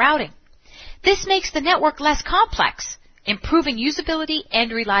enabling routing. This makes the network less complex, improving usability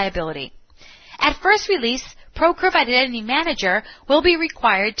and reliability. At first release, ProCurve Identity Manager will be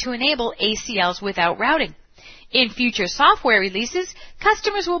required to enable ACLs without routing. In future software releases,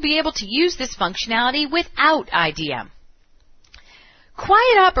 customers will be able to use this functionality without IDM.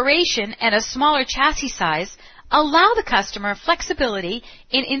 Quiet operation and a smaller chassis size allow the customer flexibility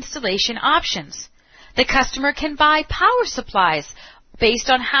in installation options. The customer can buy power supplies based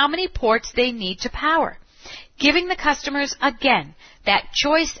on how many ports they need to power, giving the customers, again, that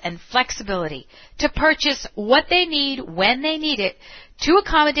choice and flexibility to purchase what they need when they need it to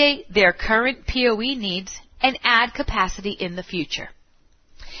accommodate their current PoE needs and add capacity in the future.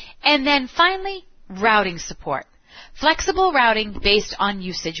 And then finally, routing support. Flexible routing based on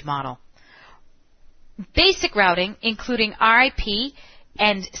usage model. Basic routing, including RIP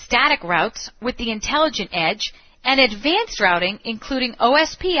and static routes with the Intelligent Edge, and advanced routing, including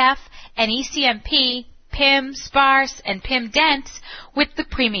OSPF and ECMP, PIM, Sparse, and PIM Dense with the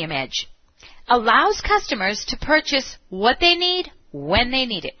Premium Edge, allows customers to purchase what they need when they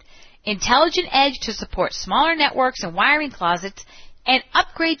need it. Intelligent Edge to support smaller networks and wiring closets, and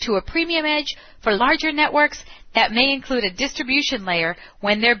upgrade to a Premium Edge for larger networks that may include a distribution layer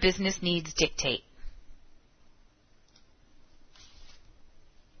when their business needs dictate.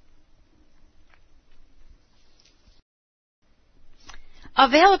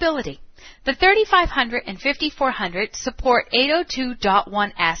 Availability. The 3500 and 5400 support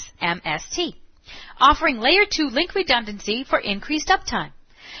 802.1s MST, offering Layer 2 link redundancy for increased uptime.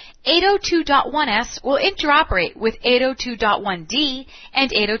 802.1s will interoperate with 802.1d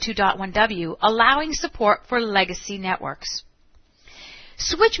and 802.1w, allowing support for legacy networks.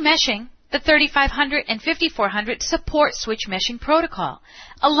 Switch meshing The 3500 and 5400 support switch meshing protocol,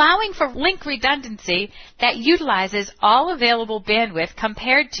 allowing for link redundancy that utilizes all available bandwidth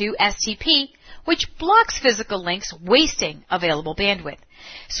compared to STP, which blocks physical links, wasting available bandwidth.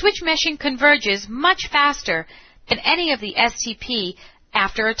 Switch meshing converges much faster than any of the STP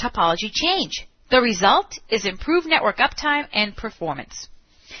after a topology change. The result is improved network uptime and performance.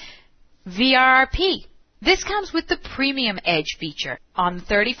 VRRP. This comes with the Premium Edge feature on the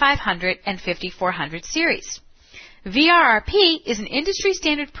 3500 and 5400 series. VRRP is an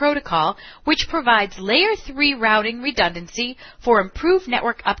industry-standard protocol which provides Layer 3 routing redundancy for improved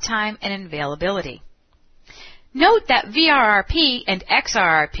network uptime and availability. Note that VRRP and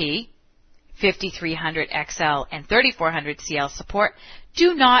XRRP, 5300XL and 3400CL support,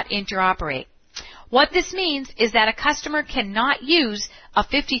 do not interoperate. What this means is that a customer cannot use a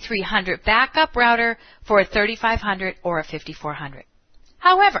 5300 backup router for a 3500 or a 5400.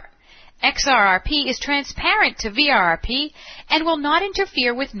 However, XRRP is transparent to VRRP and will not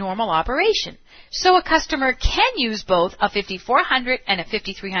interfere with normal operation, so a customer can use both a 5400 and a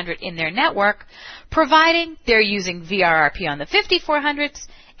 5300 in their network, providing they're using VRRP on the 5400s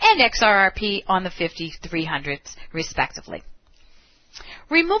and XRRP on the 5300s, respectively.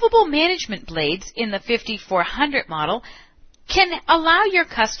 Removable management blades in the 5400 model can allow your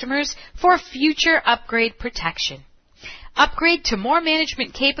customers for future upgrade protection. Upgrade to more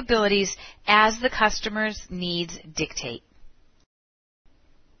management capabilities as the customer's needs dictate.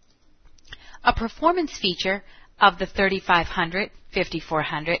 A performance feature of the 3500,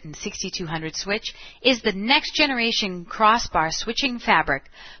 5400, and 6200 switch is the next generation crossbar switching fabric,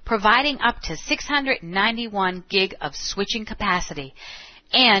 providing up to 691 gig of switching capacity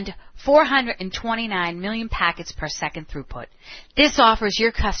and 429 million packets per second throughput. This offers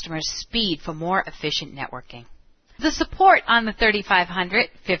your customers speed for more efficient networking. The support on the 3500,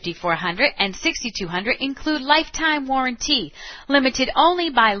 5400, and 6200 include lifetime warranty, limited only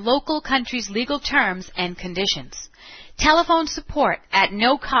by local countries' legal terms and conditions. Telephone support at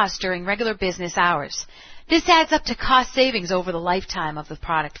no cost during regular business hours. This adds up to cost savings over the lifetime of the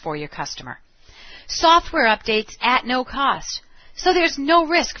product for your customer. Software updates at no cost, so there's no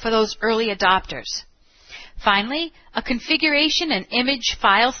risk for those early adopters. Finally, a configuration and image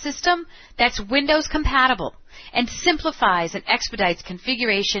file system that's Windows compatible and simplifies and expedites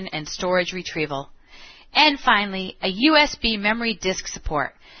configuration and storage retrieval. And finally, a USB memory disk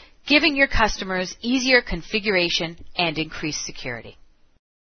support, giving your customers easier configuration and increased security.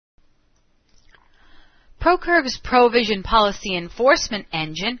 ProCurve's ProVision Policy Enforcement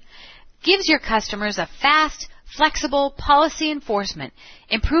Engine gives your customers a fast, flexible policy enforcement,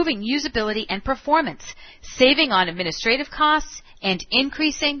 improving usability and performance, saving on administrative costs, and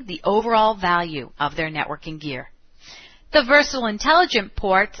increasing the overall value of their networking gear. The versatile intelligent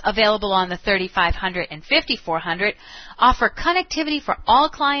ports available on the 3500 and 5400 offer connectivity for all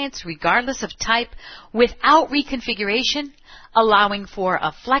clients regardless of type without reconfiguration, allowing for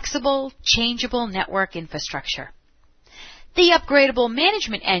a flexible, changeable network infrastructure. The upgradable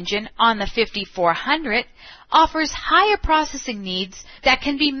management engine on the 5400 offers higher processing needs that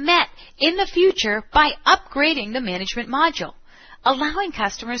can be met in the future by upgrading the management module, allowing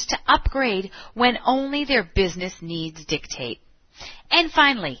customers to upgrade when only their business needs dictate. And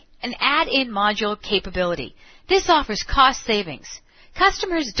finally, an add-in module capability. This offers cost savings.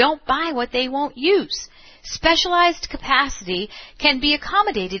 Customers don't buy what they won't use. Specialized capacity can be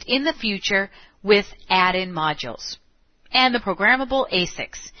accommodated in the future with add-in modules. And the programmable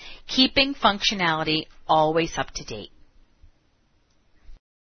ASICs, keeping functionality always up to date.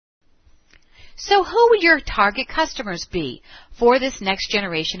 So who would your target customers be for this next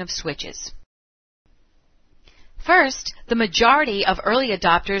generation of switches? First, the majority of early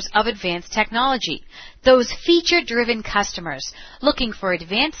adopters of advanced technology, those feature-driven customers looking for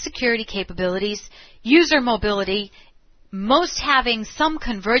advanced security capabilities, user mobility, most having some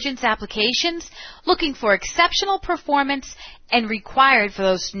convergence applications, looking for exceptional performance, and required for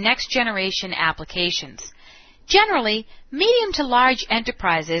those next generation applications. Generally, medium to large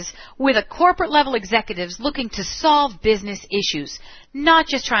enterprises with a corporate level executives looking to solve business issues, not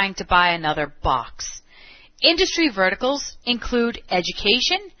just trying to buy another box. Industry verticals include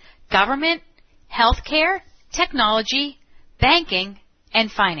education, government, healthcare, technology, banking,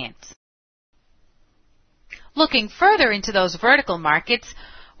 and finance. Looking further into those vertical markets,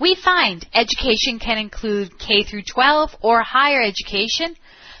 we find education can include K through 12 or higher education,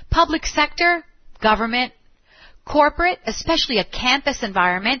 public sector, government, corporate, especially a campus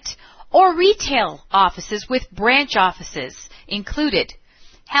environment, or retail offices with branch offices included.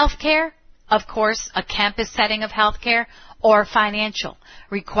 Healthcare, of course, a campus setting of healthcare, or financial,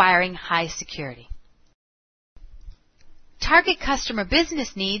 requiring high security. Target customer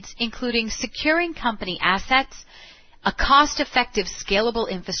business needs, including securing company assets, a cost-effective scalable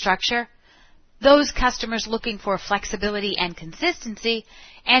infrastructure, those customers looking for flexibility and consistency,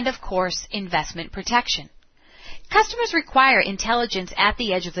 and of course, investment protection. Customers require intelligence at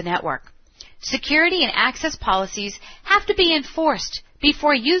the edge of the network. Security and access policies have to be enforced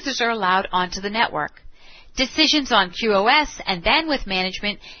before users are allowed onto the network. Decisions on QoS and bandwidth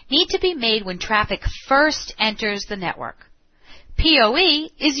management need to be made when traffic first enters the network. PoE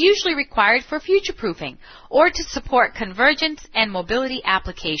is usually required for future-proofing or to support convergence and mobility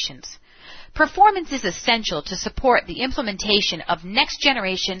applications. Performance is essential to support the implementation of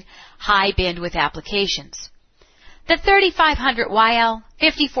next-generation high-bandwidth applications. The 3500YL,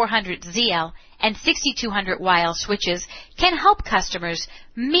 5400ZL, and 6200YL switches can help customers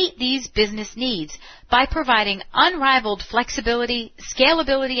meet these business needs by providing unrivaled flexibility,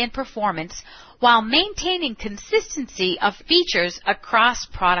 scalability, and performance while maintaining consistency of features across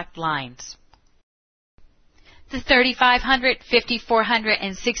product lines. The 3500, 5400,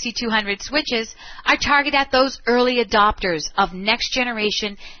 and 6200 switches are targeted at those early adopters of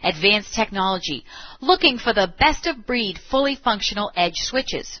next-generation advanced technology, looking for the best-of-breed, fully functional edge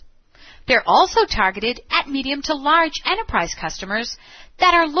switches. They're also targeted at medium to large enterprise customers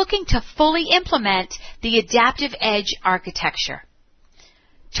that are looking to fully implement the adaptive edge architecture.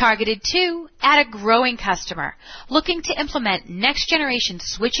 Targeted, too, at a growing customer looking to implement next-generation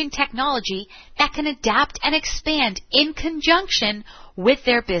switching technology that can adapt and expand in conjunction with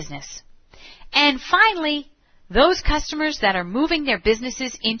their business. And finally, those customers that are moving their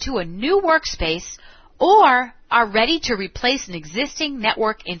businesses into a new workspace or are ready to replace an existing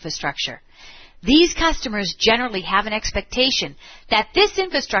network infrastructure. These customers generally have an expectation that this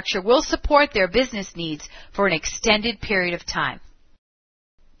infrastructure will support their business needs for an extended period of time.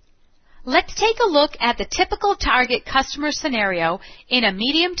 Let's take a look at the typical target customer scenario in a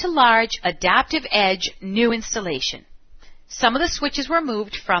medium to large adaptive edge new installation. Some of the switches were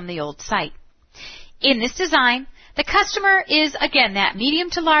moved from the old site. In this design, the customer is, again, that medium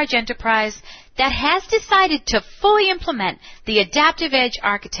to large enterprise that has decided to fully implement the adaptive edge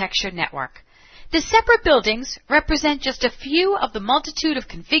architecture network. The separate buildings represent just a few of the multitude of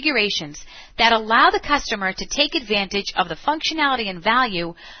configurations that allow the customer to take advantage of the functionality and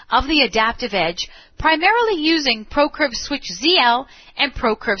value of the adaptive edge, primarily using ProCurve Switch ZL and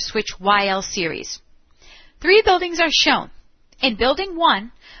ProCurve Switch YL series. 3 buildings are shown. In Building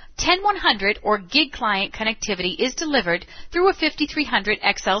 1, 10100 or gig client connectivity is delivered through a 5300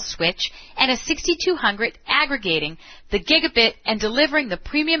 XL switch and a 6200 aggregating the gigabit and delivering the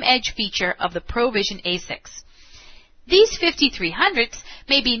premium edge feature of the ProVision ASICs. These 5300s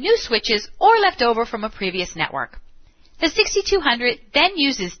may be new switches or left over from a previous network. The 6200 then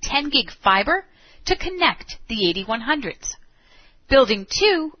uses 10 gig fiber to connect the 8100s. Building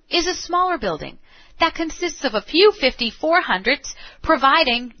 2 is a smaller building that consists of a few 5400s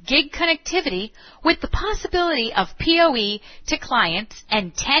providing gig connectivity with the possibility of PoE to clients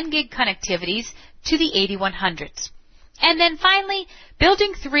and 10 gig connectivities to the 8100s. And then finally,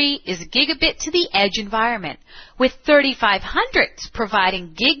 Building 3 is gigabit to the edge environment with 3500s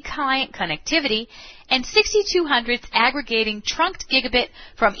providing gig client connectivity and 6200s aggregating trunked gigabit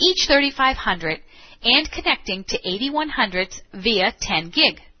from each 3500 and connecting to 8100s via 10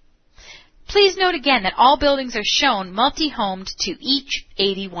 gig. Please note again that all buildings are shown multi-homed to each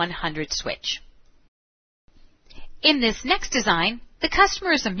 8100 switch. In this next design, the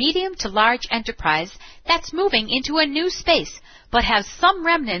customer is a medium to large enterprise that's moving into a new space but has some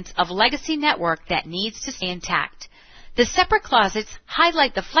remnants of legacy network that needs to stay intact. The separate closets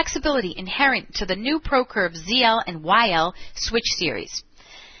highlight the flexibility inherent to the new ProCurve ZL and YL switch series.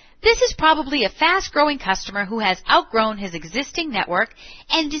 This is probably a fast-growing customer who has outgrown his existing network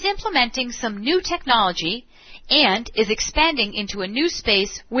and is implementing some new technology and is expanding into a new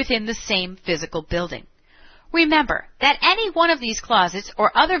space within the same physical building. Remember that any one of these closets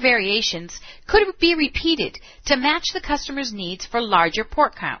or other variations could be repeated to match the customer's needs for larger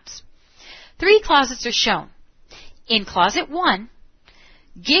port counts. 3 closets are shown. In Closet 1,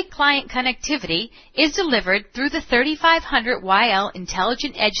 gig client connectivity is delivered through the 3500YL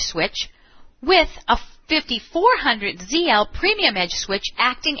Intelligent Edge switch with a 5400 ZL Premium Edge switch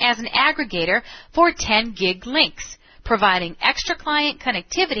acting as an aggregator for 10 gig links, providing extra client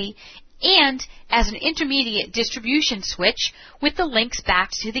connectivity and as an intermediate distribution switch with the links back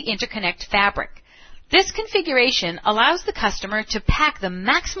to the interconnect fabric. This configuration allows the customer to pack the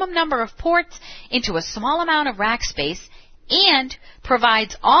maximum number of ports into a small amount of rack space and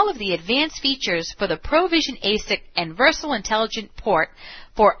provides all of the advanced features for the ProVision ASIC and Versal Intelligent Port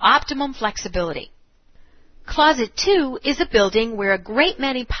for optimum flexibility. Closet 2 is a building where a great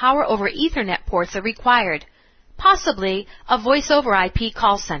many Power over Ethernet ports are required, possibly a voice over IP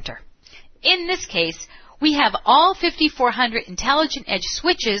call center. In this case, we have all 5400 Intelligent Edge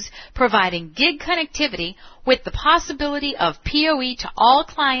switches providing gig connectivity with the possibility of PoE to all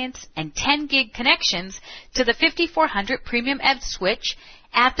clients and 10 gig connections to the 5400 Premium Edge switch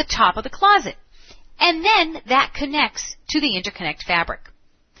at the top of the closet. And then that connects to the interconnect fabric.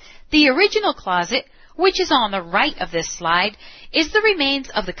 The original closet, which is on the right of this slide, is the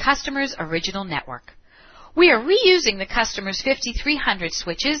remains of the customer's original network. We are reusing the customer's 5300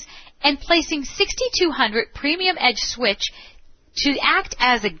 switches and placing 6200 Premium Edge switch to act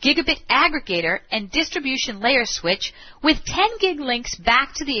as a gigabit aggregator and distribution layer switch with 10 gig links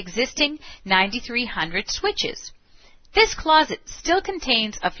back to the existing 9300 switches. This closet still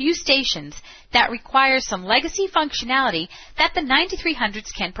contains a few stations that require some legacy functionality that the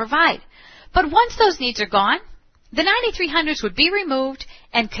 9300s can provide. But once those needs are gone, the 9300s would be removed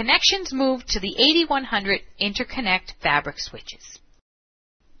and connections moved to the 8100 interconnect fabric switches.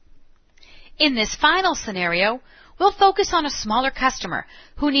 In this final scenario, we'll focus on a smaller customer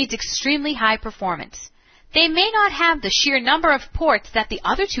who needs extremely high performance. They may not have the sheer number of ports that the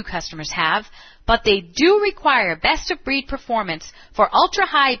other two customers have, but they do require best-of-breed performance for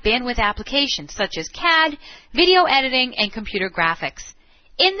ultra-high bandwidth applications such as CAD, video editing, and computer graphics.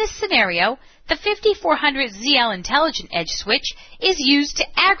 In this scenario, the 5400 ZL Intelligent Edge switch is used to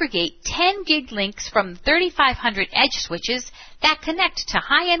aggregate 10 gig links from 3500 edge switches that connect to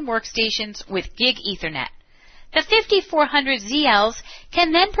high-end workstations with gig Ethernet. The 5400 ZLs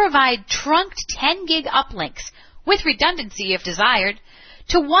can then provide trunked 10 gig uplinks, with redundancy if desired,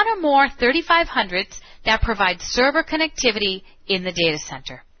 to one or more 3500s that provide server connectivity in the data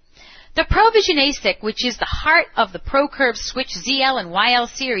center. The ProVision ASIC, which is the heart of the ProCurve Switch ZL and YL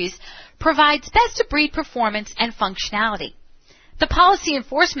series, provides best-of-breed performance and functionality. The policy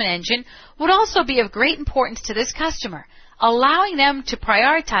enforcement engine would also be of great importance to this customer, allowing them to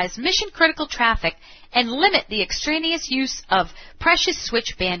prioritize mission-critical traffic and limit the extraneous use of precious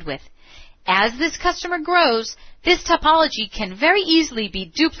switch bandwidth. As this customer grows, this topology can very easily be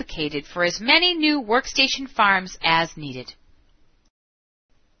duplicated for as many new workstation farms as needed.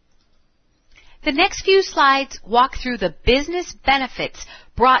 The next few slides walk through the business benefits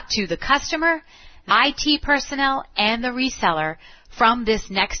brought to the customer, IT personnel, and the reseller from this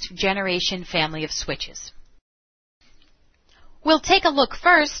next generation family of switches. We'll take a look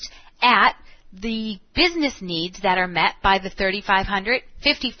first at the business needs that are met by the 3500,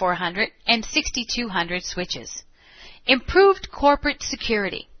 5400, and 6200 switches. Improved corporate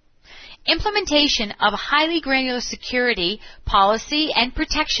security. Implementation of highly granular security policy and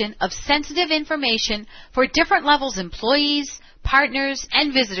protection of sensitive information for different levels employees, partners,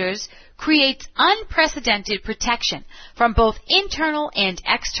 and visitors creates unprecedented protection from both internal and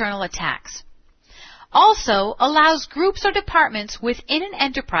external attacks. Also allows groups or departments within an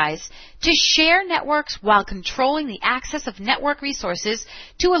enterprise to share networks while controlling the access of network resources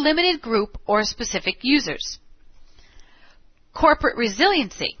to a limited group or specific users. Corporate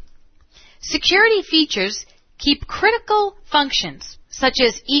resiliency. Security features keep critical functions such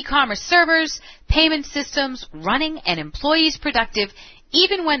as e-commerce servers, payment systems running and employees productive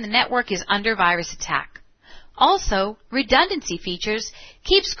even when the network is under virus attack. Also, redundancy features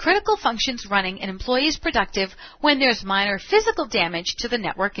keeps critical functions running and employees productive when there's minor physical damage to the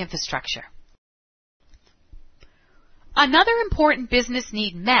network infrastructure. Another important business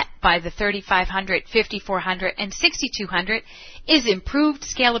need met by the 3500, 5400, and 6200 is improved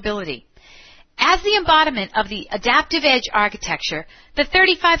scalability. As the embodiment of the adaptive edge architecture, the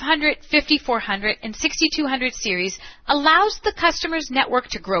 3500, 5400, and 6200 series allows the customer's network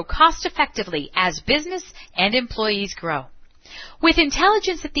to grow cost-effectively as business and employees grow. With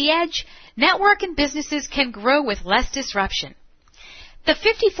intelligence at the edge, network and businesses can grow with less disruption. The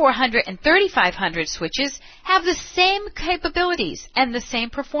 5400 and 3500 switches have the same capabilities and the same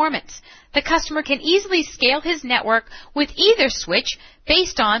performance. The customer can easily scale his network with either switch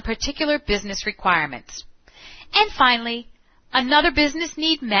based on particular business requirements. And finally, another business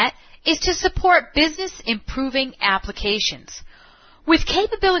need met is to support business improving applications. With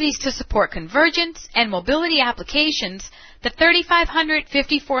capabilities to support convergence and mobility applications, the 3500,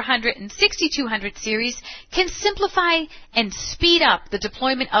 5400, and 6200 series can simplify and speed up the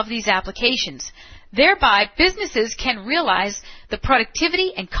deployment of these applications. Thereby, businesses can realize the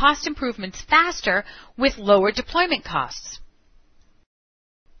productivity and cost improvements faster with lower deployment costs.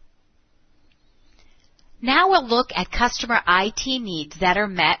 Now we'll look at customer IT needs that are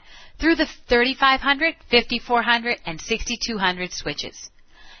met through the 3500, 5400, and 6200 switches.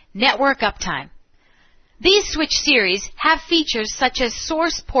 Network uptime. These switch series have features such as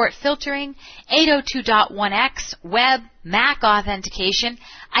source port filtering, 802.1x, web, MAC authentication,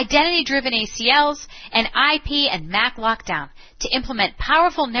 identity-driven ACLs, and IP and MAC lockdown to implement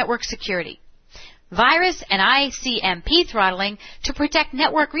powerful network security. Virus and ICMP throttling to protect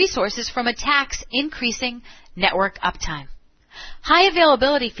network resources from attacks, increasing network uptime. High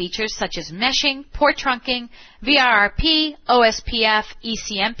availability features such as meshing, port trunking, VRRP, OSPF,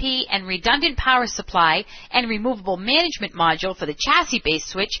 ECMP, and redundant power supply and removable management module for the chassis-based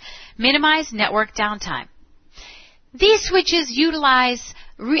switch minimize network downtime. These switches utilize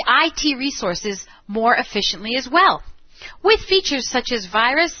IT resources more efficiently as well. With features such as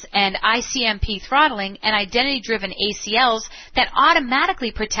virus and ICMP throttling and identity-driven ACLs that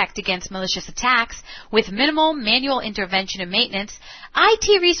automatically protect against malicious attacks with minimal manual intervention and maintenance,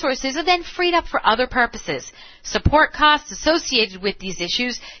 IT resources are then freed up for other purposes. Support costs associated with these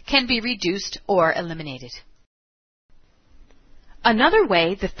issues can be reduced or eliminated. Another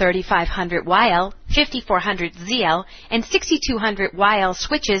way the 3500YL, 5400ZL, and 6200YL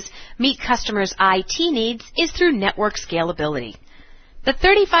switches meet customers' IT needs is through network scalability. The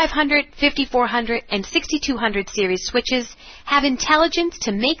 3500, 5400, and 6200 series switches have intelligence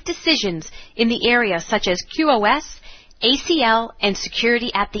to make decisions in the area such as QoS, ACL, and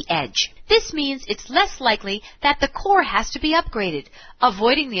security at the edge. This means it's less likely that the core has to be upgraded,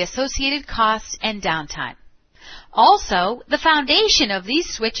 avoiding the associated costs and downtime. Also, the foundation of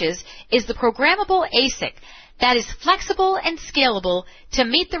these switches is the programmable ASIC that is flexible and scalable to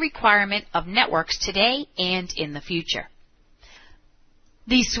meet the requirement of networks today and in the future.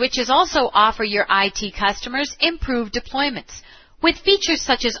 These switches also offer your IT customers improved deployments. With features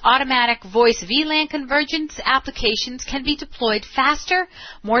such as automatic voice VLAN convergence, applications can be deployed faster,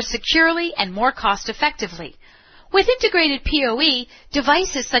 more securely, and more cost-effectively. With integrated PoE,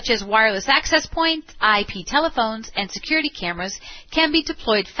 devices such as wireless access points, IP telephones, and security cameras can be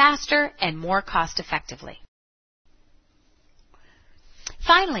deployed faster and more cost-effectively.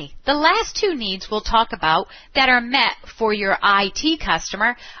 Finally, the last two needs we'll talk about that are met for your IT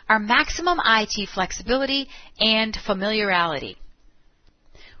customer are maximum IT flexibility and familiarity.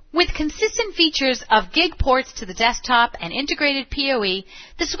 With consistent features of gig ports to the desktop and integrated PoE,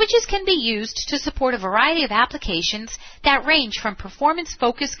 the switches can be used to support a variety of applications that range from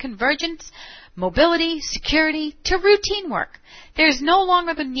performance-focused convergence, mobility, security, to routine work. There is no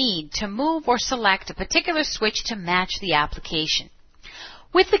longer the need to move or select a particular switch to match the application.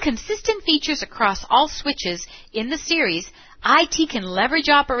 With the consistent features across all switches in the series, IT can leverage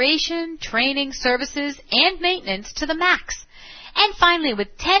operation, training, services, and maintenance to the max. And finally,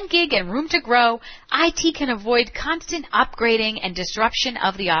 with 10 gig and room to grow, IT can avoid constant upgrading and disruption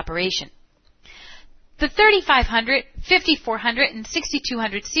of the operation. The 3500, 5400, and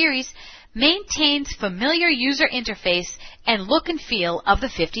 6200 series maintains familiar user interface and look and feel of the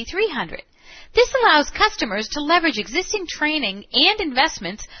 5300. This allows customers to leverage existing training and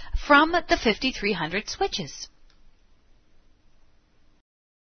investments from the 5300 switches.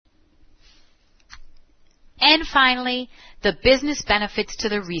 And finally, the business benefits to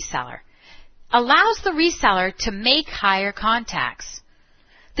the reseller. Allows the reseller to make higher contacts.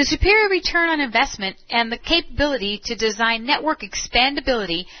 The superior return on investment and the capability to design network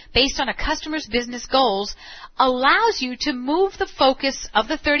expandability based on a customer's business goals allows you to move the focus of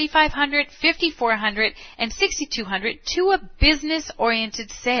the 3500, 5400, and 6200 to a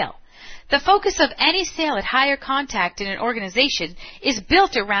business-oriented sale. The focus of any sale at higher contact in an organization is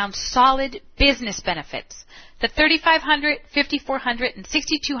built around solid business benefits. The 3500, 5400, and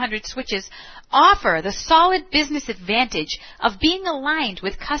 6200 switches offer the solid business advantage of being aligned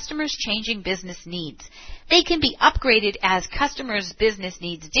with customers' changing business needs. They can be upgraded as customers' business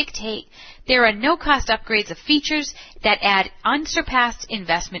needs dictate. There are no-cost upgrades of features that add unsurpassed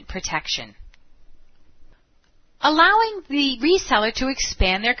investment protection, allowing the reseller to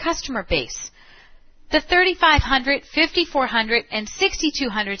expand their customer base. The 3500, 5400, and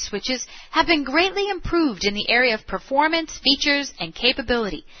 6200 switches have been greatly improved in the area of performance, features, and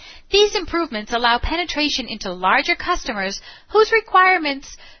capability. These improvements allow penetration into larger customers whose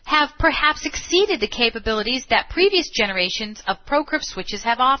requirements have perhaps exceeded the capabilities that previous generations of ProCurve switches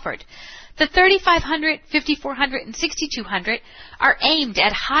have offered. The 3500, 5400, and 6200 are aimed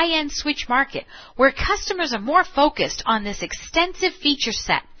at high-end switch market where customers are more focused on this extensive feature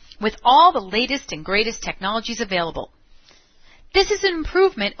set with all the latest and greatest technologies available. This is an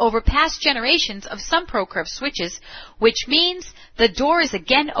improvement over past generations of some ProCurve switches, which means the door is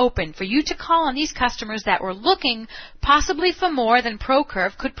again open for you to call on these customers that were looking possibly for more than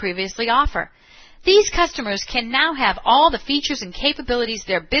ProCurve could previously offer. These customers can now have all the features and capabilities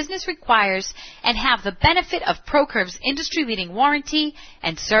their business requires and have the benefit of ProCurve's industry-leading warranty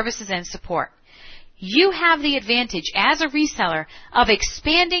and services and support. You have the advantage as a reseller of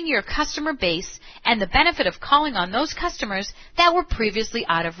expanding your customer base and the benefit of calling on those customers that were previously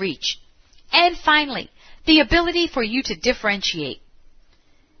out of reach. And finally, the ability for you to differentiate.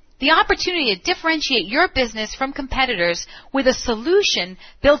 The opportunity to differentiate your business from competitors with a solution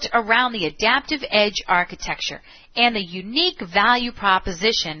built around the Adaptive Edge architecture and the unique value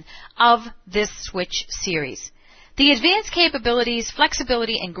proposition of this switch series. The advanced capabilities,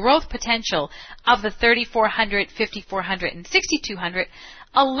 flexibility, and growth potential of the 3400, 5400, and 6200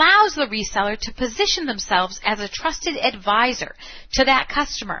 allows the reseller to position themselves as a trusted advisor to that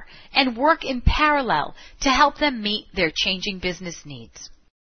customer and work in parallel to help them meet their changing business needs.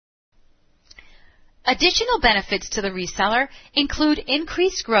 Additional benefits to the reseller include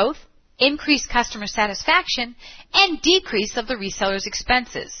increased growth, increased customer satisfaction, and decrease of the reseller's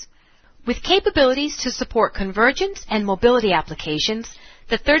expenses. With capabilities to support convergence and mobility applications,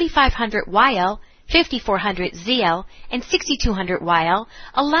 the 3500YL, 5400ZL, and 6200YL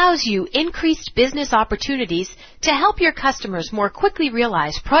allows you increased business opportunities to help your customers more quickly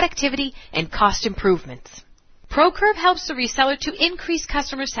realize productivity and cost improvements. ProCurve helps the reseller to increase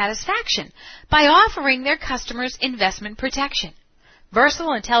customer satisfaction by offering their customers investment protection,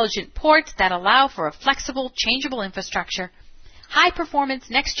 versatile intelligent ports that allow for a flexible, changeable infrastructure, high-performance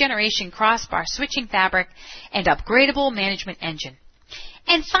next-generation crossbar switching fabric, and upgradable management engine.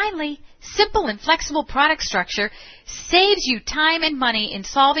 And finally, simple and flexible product structure saves you time and money in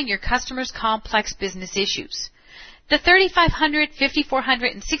solving your customers' complex business issues. The 3500,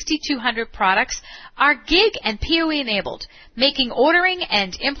 5400, and 6200 products are gig and PoE enabled, making ordering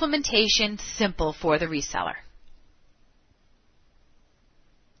and implementation simple for the reseller.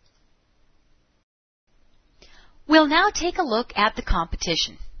 We'll now take a look at the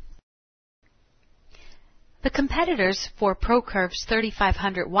competition. The competitors for ProCurve's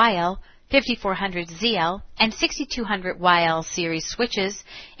 3500YL, 5400ZL, and 6200YL series switches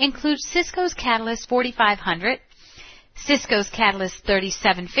include Cisco's Catalyst 4500, Cisco's Catalyst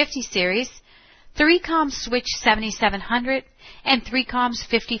 3750 series, 3Com Switch 7700, and 3Com's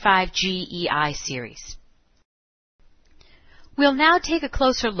 55GEI series. We'll now take a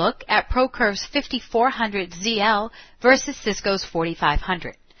closer look at ProCurve's 5400ZL versus Cisco's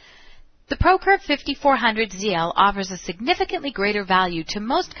 4500. The ProCurve 5400ZL offers a significantly greater value to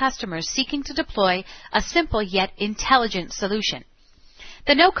most customers seeking to deploy a simple yet intelligent solution.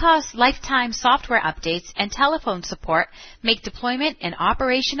 The no-cost lifetime software updates and telephone support make deployment and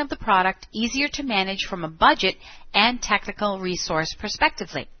operation of the product easier to manage from a budget and technical resource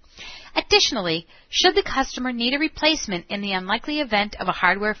perspectively. Additionally, should the customer need a replacement in the unlikely event of a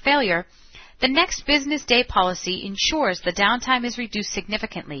hardware failure, the next business day policy ensures the downtime is reduced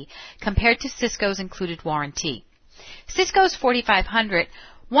significantly compared to Cisco's included warranty. Cisco's 4500,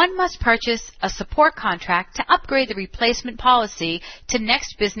 one must purchase a support contract to upgrade the replacement policy to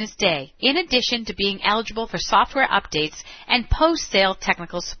next business day, in addition to being eligible for software updates and post-sale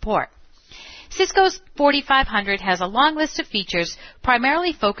technical support. Cisco's 4500 has a long list of features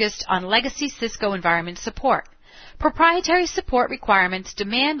primarily focused on legacy Cisco environment support. Proprietary support requirements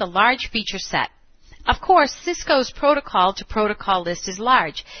demand a large feature set. Of course, Cisco's protocol-to-protocol list is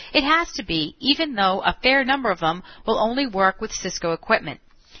large. It has to be, even though a fair number of them will only work with Cisco equipment.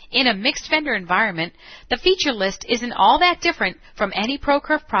 In a mixed vendor environment, the feature list isn't all that different from any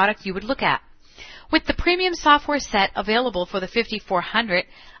ProCurve product you would look at. With the premium software set available for the 5400,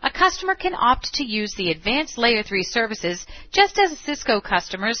 a customer can opt to use the advanced Layer 3 services just as Cisco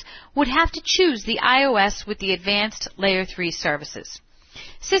customers would have to choose the iOS with the advanced Layer 3 services.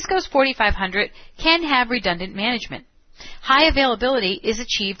 Cisco's 4500 can have redundant management. High availability is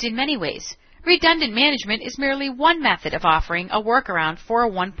achieved in many ways. Redundant management is merely one method of offering a workaround for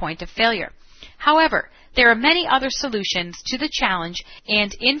one point of failure. However, there are many other solutions to the challenge,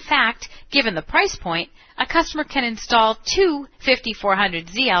 and in fact, given the price point, a customer can install two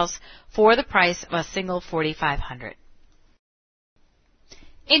 5400ZLs for the price of a single 4500.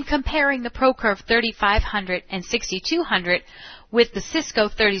 In comparing the ProCurve 3500 and 6200 with the Cisco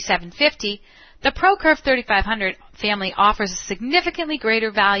 3750, the ProCurve 3500 family offers a significantly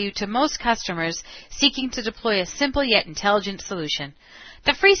greater value to most customers seeking to deploy a simple yet intelligent solution.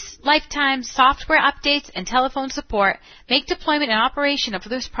 The free lifetime software updates and telephone support make deployment and operation of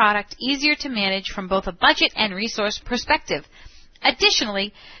this product easier to manage from both a budget and resource perspective.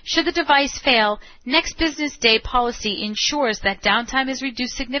 Additionally, should the device fail, next business day policy ensures that downtime is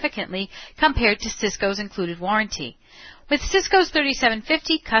reduced significantly compared to Cisco's included warranty. With Cisco's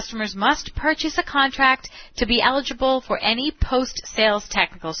 3750, customers must purchase a contract to be eligible for any post-sales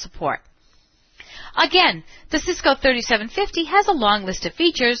technical support. Again, the Cisco 3750 has a long list of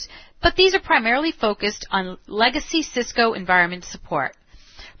features, but these are primarily focused on legacy Cisco environment support.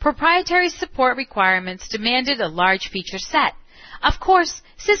 Proprietary support requirements demanded a large feature set. Of course,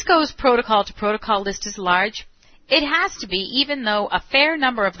 Cisco's protocol-to-protocol list is large. It has to be, even though a fair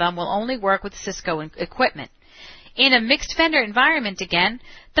number of them will only work with Cisco equipment. In a mixed vendor environment, again,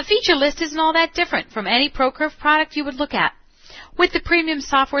 the feature list isn't all that different from any ProCurve product you would look at. With the premium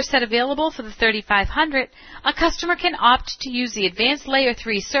software set available for the 3500, a customer can opt to use the Advanced Layer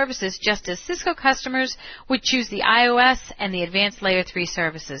 3 services just as Cisco customers would choose the iOS and the Advanced Layer 3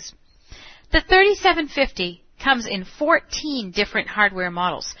 services. The 3750 comes in 14 different hardware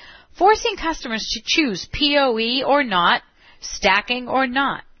models, forcing customers to choose PoE or not, stacking or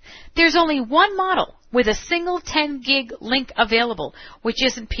not. There's only one model with a single 10 gig link available, which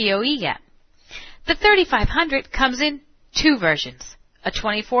isn't PoE yet. The 3500 comes in two versions, a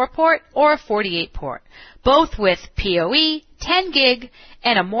 24 port or a 48 port, both with PoE, 10 gig,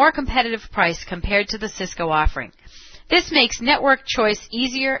 and a more competitive price compared to the Cisco offering. This makes network choice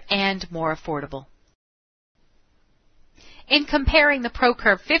easier and more affordable. In comparing the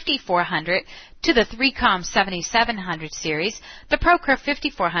ProCurve 5400 to the 3Com 7700 series, the ProCurve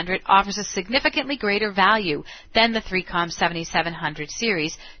 5400 offers a significantly greater value than the 3Com 7700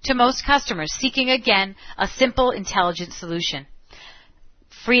 series to most customers seeking, again, a simple, intelligent solution.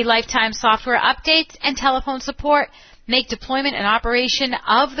 Free lifetime software updates and telephone support make deployment and operation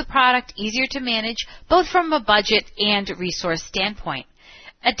of the product easier to manage, both from a budget and resource standpoint.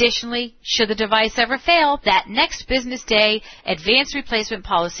 Additionally, should the device ever fail, that next business day advanced replacement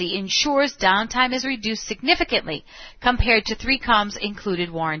policy ensures downtime is reduced significantly compared to 3Com's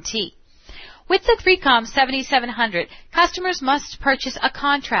included warranty. With the 3Com 7700, customers must purchase a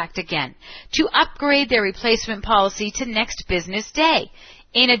contract again to upgrade their replacement policy to next business day,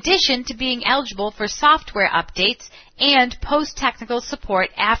 in addition to being eligible for software updates and post-technical support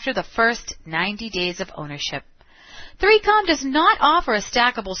after the first 90 days of ownership. 3Com does not offer a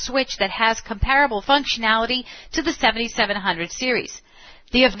stackable switch that has comparable functionality to the 7700 series.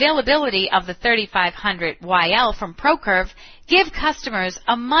 The availability of the 3500YL from ProCurve give customers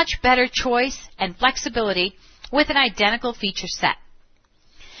a much better choice and flexibility with an identical feature set.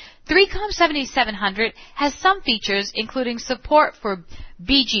 3Com 7700 has some features including support for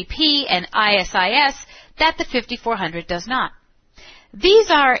BGP and ISIS that the 5400 does not.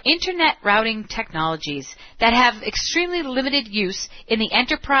 These are Internet routing technologies that have extremely limited use in the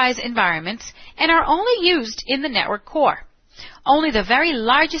enterprise environments and are only used in the network core. Only the very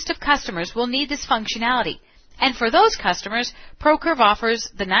largest of customers will need this functionality, and for those customers, ProCurve offers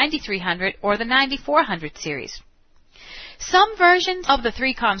the 9300 or the 9400 series. Some versions of the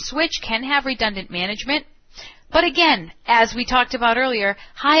 3Com switch can have redundant management, but again, as we talked about earlier,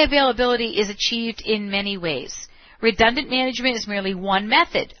 high availability is achieved in many ways. Redundant management is merely one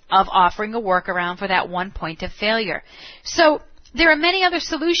method of offering a workaround for that one point of failure. So there are many other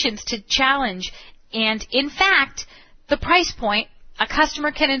solutions to challenge, and in fact, the price point, a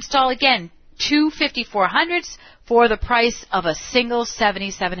customer can install again 2 5400s for the price of a single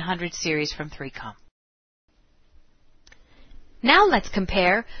 7700 series from 3Com. Now let's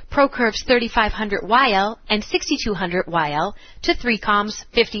compare ProCurve's 3500YL and 6200YL to 3Com's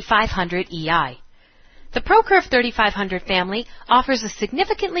 5500EI. The ProCurve 3500 family offers a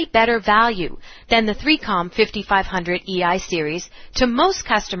significantly better value than the 3Com 5500EI series to most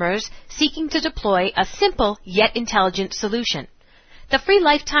customers seeking to deploy a simple yet intelligent solution. The free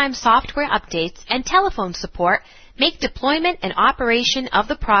lifetime software updates and telephone support make deployment and operation of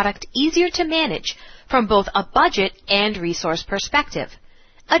the product easier to manage from both a budget and resource perspective.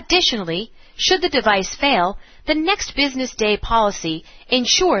 Additionally, should the device fail, the next business day policy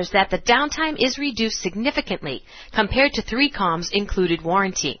ensures that the downtime is reduced significantly compared to 3Com's included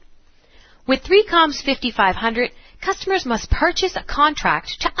warranty. With 3Com's 5500, customers must purchase a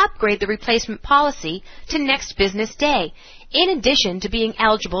contract to upgrade the replacement policy to next business day, in addition to being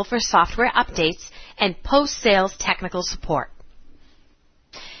eligible for software updates and post-sales technical support.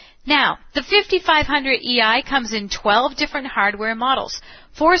 Now, the 5500EI comes in 12 different hardware models,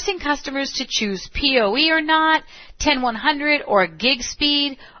 forcing customers to choose PoE or not, 10100 or gig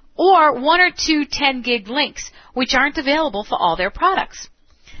speed, or one or two 10 gig links, which aren't available for all their products.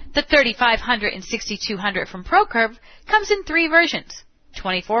 The 3500 and 6200 from ProCurve comes in three versions,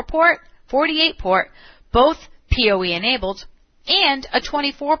 24 port, 48 port, both PoE enabled, and a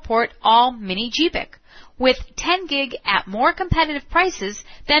 24-port all-mini GBIC with 10 gig at more competitive prices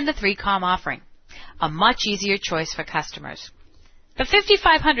than the 3Com offering. A much easier choice for customers. The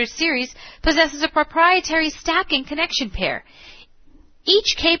 5500 series possesses a proprietary stacking connection pair,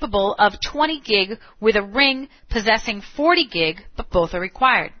 each capable of 20 gig with a ring possessing 40 gig, but both are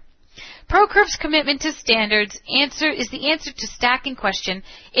required. ProCurve's commitment to standards is the answer to stacking question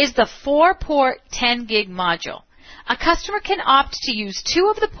is the 4-port 10 gig module. A customer can opt to use 2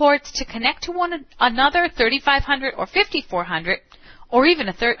 of the ports to connect to another 3500 or 5400 or even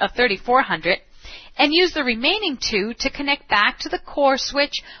a 3400 and use the remaining 2 to connect back to the core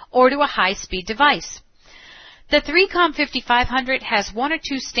switch or to a high-speed device. The 3Com 5500 has 1 or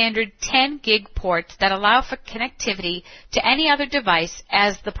 2 standard 10 gig ports that allow for connectivity to any other device,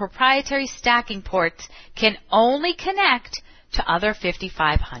 as the proprietary stacking ports can only connect to other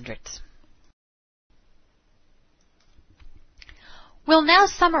 5500s. We'll now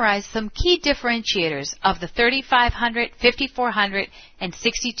summarize some key differentiators of the 3500, 5400, and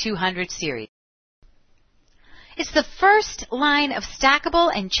 6200 series. It's the first line of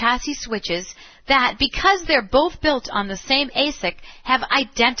stackable and chassis switches that, because they're both built on the same ASIC, have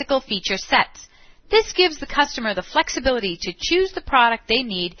identical feature sets. This gives the customer the flexibility to choose the product they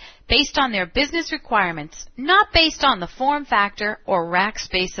need based on their business requirements, not based on the form factor or rack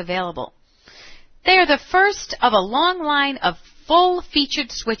space available. They are the first of a long line of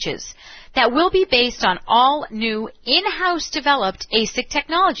full-featured switches that will be based on all new in-house developed ASIC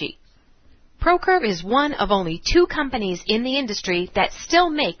technology. ProCurve is one of only 2 companies in the industry that still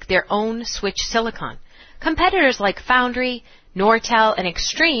make their own switch silicon. Competitors like Foundry, Nortel, and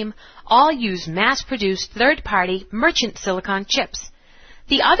Extreme all use mass-produced third-party merchant silicon chips.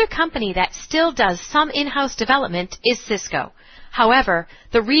 The other company that still does some in-house development is Cisco. However,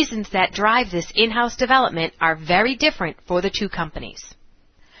 the reasons that drive this in-house development are very different for the 2 companies.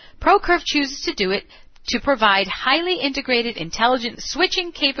 ProCurve chooses to do it to provide highly integrated intelligent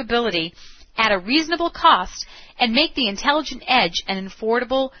switching capability at a reasonable cost and make the intelligent edge an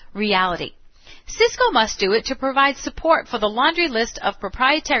affordable reality. Cisco must do it to provide support for the laundry list of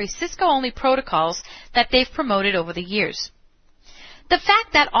proprietary Cisco-only protocols that they've promoted over the years. The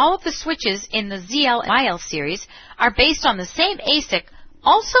fact that all of the switches in the ZL and YL series are based on the same ASIC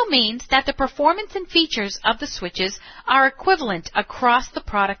also means that the performance and features of the switches are equivalent across the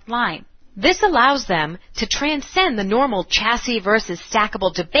product line. This allows them to transcend the normal chassis versus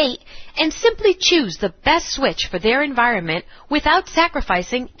stackable debate and simply choose the best switch for their environment without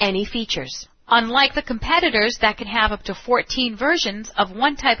sacrificing any features. Unlike the competitors that can have up to 14 versions of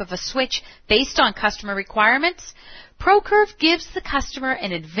one type of a switch based on customer requirements, ProCurve gives the customer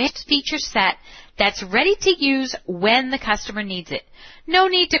an advanced feature set that's ready to use when the customer needs it. No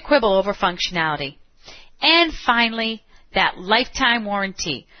need to quibble over functionality. And finally, that lifetime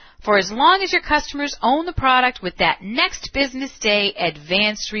warranty, for as long as your customers own the product with that next business day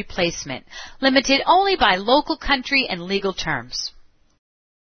advanced replacement, limited only by local country and legal terms.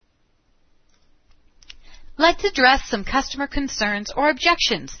 Let's address some customer concerns or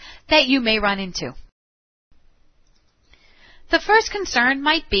objections that you may run into. The first concern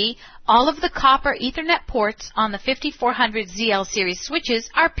might be all of the copper Ethernet ports on the 5400 ZL series switches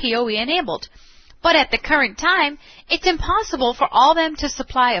are PoE enabled. But at the current time, it's impossible for all of them to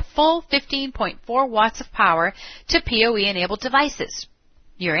supply a full 15.4 watts of power to PoE-enabled devices.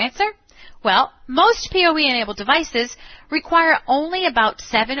 Your answer? Well, most PoE-enabled devices require only about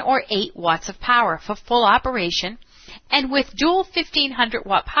 7 or 8 watts of power for full operation, and with dual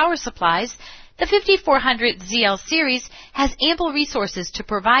 1500-watt power supplies, the 5400 ZL series has ample resources to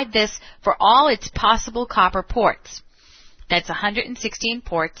provide this for all its possible copper ports. That's 116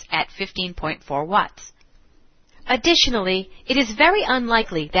 ports at 15.4 watts. Additionally, it is very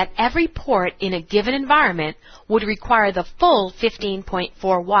unlikely that every port in a given environment would require the full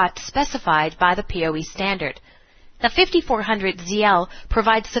 15.4 watts specified by the PoE standard. The 5400 ZL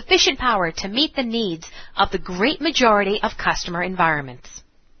provides sufficient power to meet the needs of the great majority of customer environments.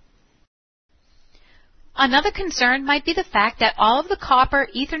 Another concern might be the fact that all of the copper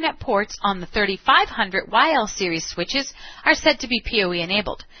Ethernet ports on the 3500 YL series switches are said to be PoE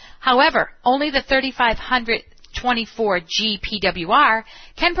enabled. However, only the 3500 24G PWR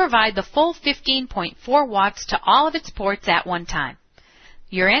can provide the full 15.4 watts to all of its ports at one time.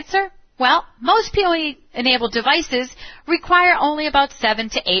 Your answer? Well, most PoE-enabled devices require only about 7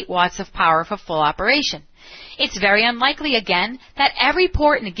 to 8 watts of power for full operation. It's very unlikely, again, that every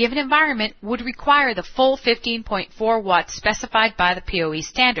port in a given environment would require the full 15.4 watts specified by the PoE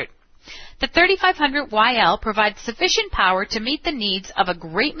standard. The 3500YL provides sufficient power to meet the needs of a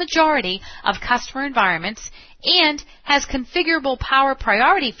great majority of customer environments and has configurable power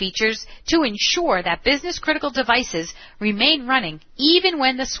priority features to ensure that business-critical devices remain running even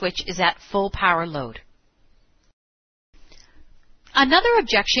when the switch is at full power load. Another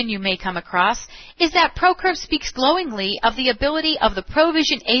objection you may come across is that ProCurve speaks glowingly of the ability of the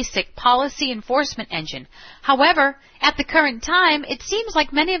ProVision ASIC policy enforcement engine. However, at the current time, it seems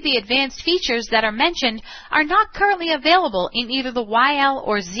like many of the advanced features that are mentioned are not currently available in either the YL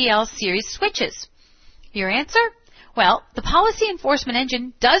or ZL series switches. Your answer? Well, the policy enforcement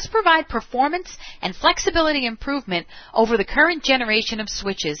engine does provide performance and flexibility improvement over the current generation of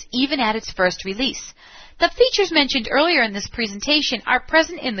switches, even at its first release. The features mentioned earlier in this presentation are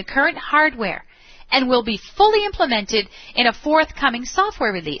present in the current hardware and will be fully implemented in a forthcoming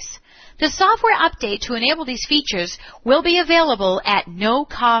software release. The software update to enable these features will be available at no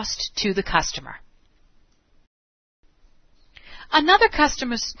cost to the customer. Another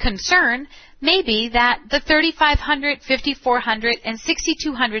customer's concern may be that the 3500, 5400, and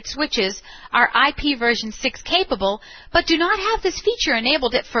 6200 switches are IP version 6 capable, but do not have this feature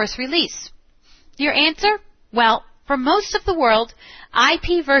enabled at first release. Your answer? Well, for most of the world,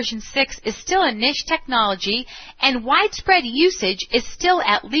 IP version 6 is still a niche technology and widespread usage is still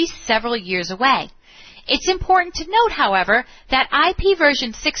at least several years away. It's important to note, however, that IP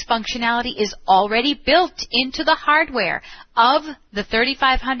version 6 functionality is already built into the hardware of the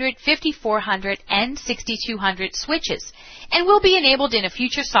 3500, 5400, and 6200 switches and will be enabled in a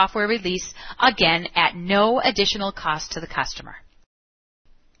future software release, again at no additional cost to the customer.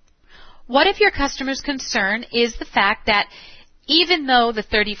 What if your customer's concern is the fact that even though the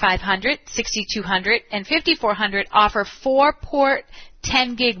 3500, 6200, and 5400 offer 4-port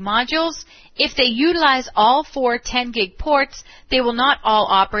 10-gig modules, if they utilize all 4 10-gig ports, they will not all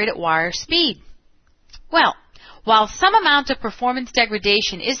operate at wire speed? Well, while some amount of performance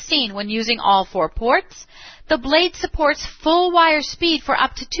degradation is seen when using all 4 ports, the blade supports full wire speed for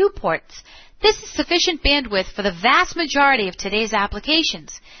up to 2 ports. This is sufficient bandwidth for the vast majority of today's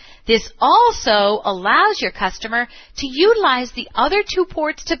applications. This also allows your customer to utilize the other 2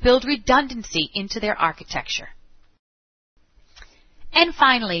 ports to build redundancy into their architecture. And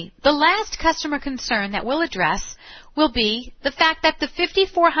finally, the last customer concern that we'll address will be the fact that the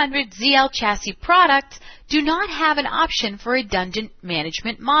 5400 ZL chassis products do not have an option for redundant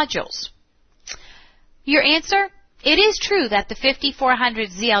management modules. Your answer? It is true that the 5400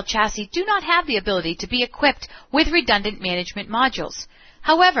 ZL chassis do not have the ability to be equipped with redundant management modules.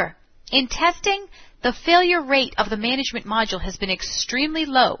 However, in testing, the failure rate of the management module has been extremely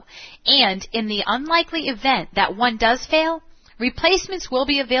low, and in the unlikely event that one does fail, replacements will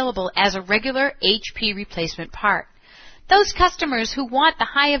be available as a regular HP replacement part. Those customers who want the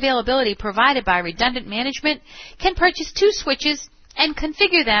high availability provided by redundant management can purchase 2 switches and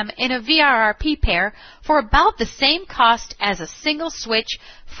configure them in a VRRP pair for about the same cost as a single switch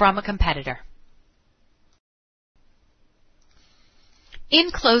from a competitor. In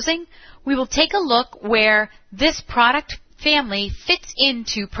closing, we will take a look where this product family fits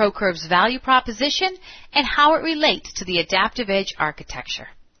into ProCurve's value proposition and how it relates to the Adaptive Edge architecture.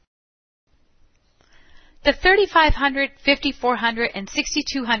 The 3500, 5400, and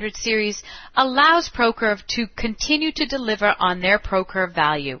 6200 series allows ProCurve to continue to deliver on their ProCurve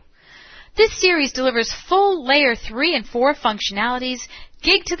value. This series delivers full layer 3 and 4 functionalities,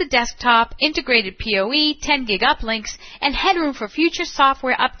 gig to the desktop, integrated PoE, 10-gig uplinks, and headroom for future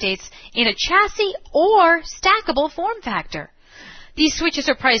software updates in a chassis or stackable form factor. These switches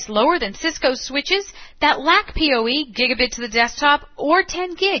are priced lower than Cisco switches that lack PoE, gigabit to the desktop, or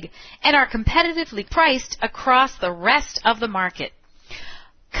 10 gig, and are competitively priced across the rest of the market.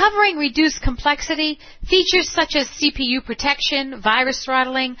 Covering reduced complexity, features such as CPU protection, virus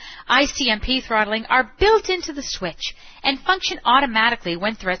throttling, ICMP throttling are built into the switch and function automatically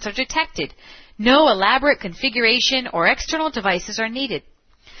when threats are detected. No elaborate configuration or external devices are needed.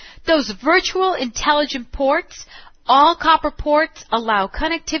 Those virtual intelligent ports, all copper ports, allow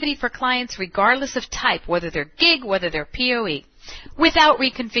connectivity for clients regardless of type, whether they're gig, whether they're PoE, without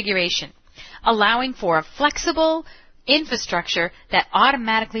reconfiguration, allowing for a flexible infrastructure that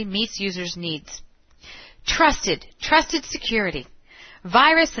automatically meets users' needs. Trusted security.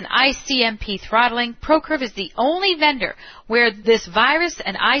 Virus and ICMP throttling. ProCurve is the only vendor where this virus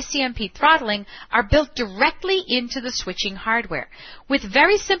and ICMP throttling are built directly into the switching hardware. With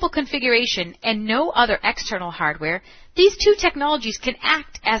very simple configuration and no other external hardware, these 2 technologies can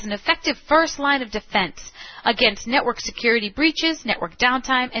act as an effective first line of defense against network security breaches, network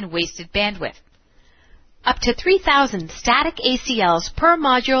downtime, and wasted bandwidth. up to 3,000 static ACLs per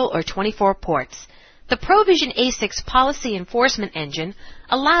module or 24 ports. The ProVision A6 policy enforcement engine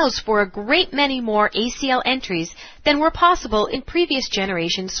allows for a great many more ACL entries than were possible in previous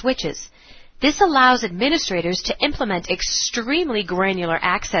generation switches. This allows administrators to implement extremely granular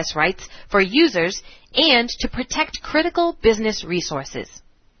access rights for users and to protect critical business resources.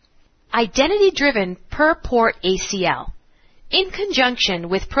 Identity-driven per-port ACL. In conjunction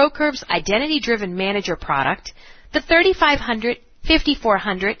with ProCurve's Identity-Driven Manager product, the 3500,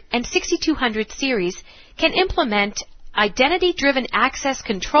 5400, and 6200 series can implement identity-driven access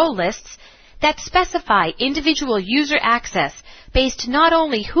control lists that specify individual user access based not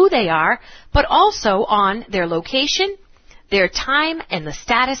only who they are, but also on their location, their time, and the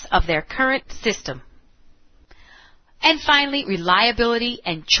status of their current system. And finally, reliability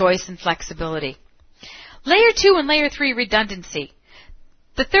and choice and flexibility. Layer 2 and Layer 3 redundancy.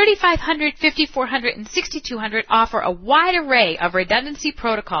 The 3500, 5400, and 6200 offer a wide array of redundancy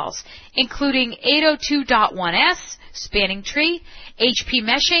protocols, including 802.1s, spanning tree, HP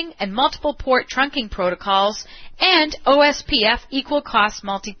meshing, and multiple port trunking protocols, and OSPF equal cost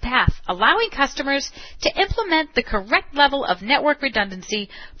multipath, allowing customers to implement the correct level of network redundancy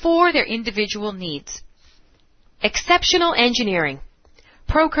for their individual needs. Exceptional engineering.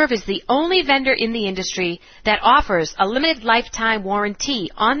 ProCurve is the only vendor in the industry that offers a limited lifetime warranty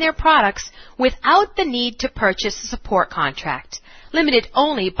on their products without the need to purchase a support contract, limited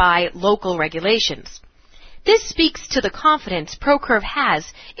only by local regulations. This speaks to the confidence ProCurve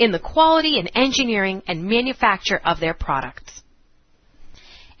has in the quality and engineering and manufacture of their products.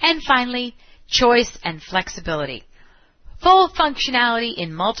 And finally, choice and flexibility. Full functionality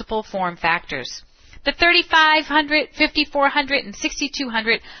in multiple form factors. The 3500, 5400, and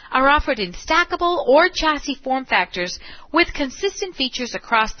 6200 are offered in stackable or chassis form factors with consistent features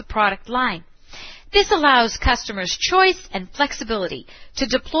across the product line. This allows customers choice and flexibility to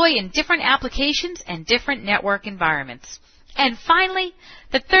deploy in different applications and different network environments. And finally,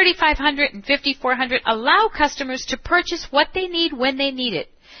 the 3500 and 5400 allow customers to purchase what they need when they need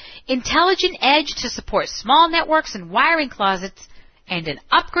it. Intelligent Edge to support small networks and wiring closets, and an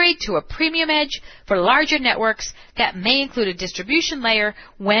upgrade to a premium edge for larger networks that may include a distribution layer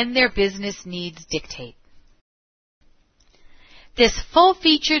when their business needs dictate. This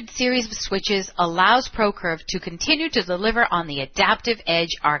full-featured series of switches allows ProCurve to continue to deliver on the adaptive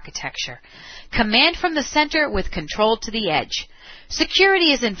edge architecture. Command from the center with control to the edge.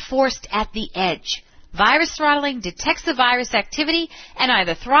 Security is enforced at the edge. Virus throttling detects the virus activity and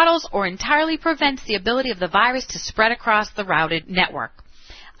either throttles or entirely prevents the ability of the virus to spread across the routed network.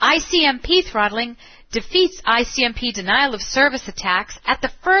 ICMP throttling defeats ICMP denial of service attacks at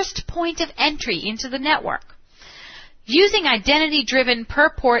the first point of entry into the network. Using identity-driven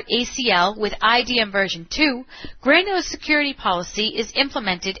per-port ACL with IDM version 2, granular security policy is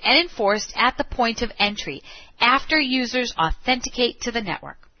implemented and enforced at the point of entry after users authenticate to the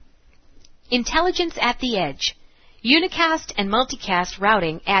network. Intelligence at the edge. Unicast and multicast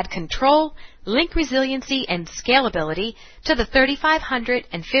routing add control, link resiliency, and scalability to the 3500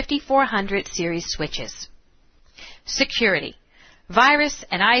 and 5400 series switches. Security. Virus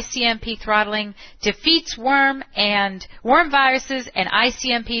and ICMP throttling defeats worm viruses and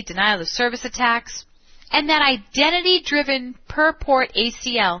ICMP denial of service attacks. And that identity-driven per-port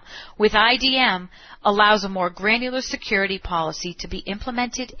ACL with IDM allows a more granular security policy to be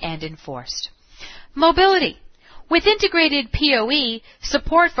implemented and enforced. Mobility. With integrated PoE,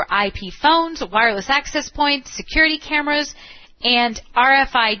 support for IP phones, wireless access points, security cameras, and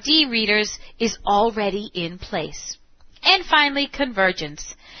RFID readers is already in place. And finally,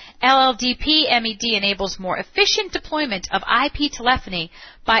 convergence. LLDP MED enables more efficient deployment of IP telephony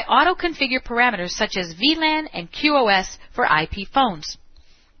by auto-configure parameters such as VLAN and QoS for IP phones.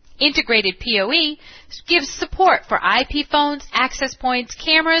 Integrated PoE gives support for IP phones, access points,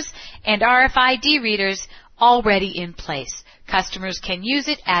 cameras, and RFID readers already in place. Customers can use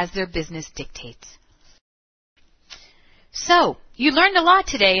it as their business dictates. So, you learned a lot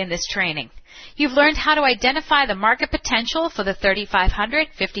today in this training. You've learned how to identify the market potential for the 3500,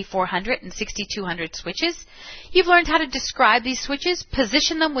 5400, and 6200 switches. You've learned how to describe these switches,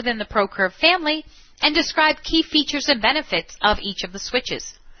 position them within the ProCurve family, and describe key features and benefits of each of the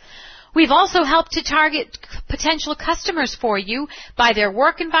switches. We've also helped to target potential customers for you by their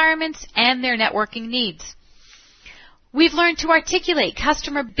work environments and their networking needs. We've learned to articulate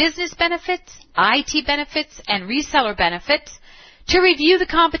customer business benefits, IT benefits, and reseller benefits, to review the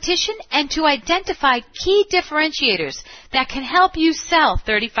competition, and to identify key differentiators that can help you sell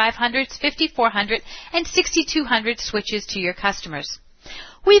 3500s, 5400, and 6200 switches to your customers.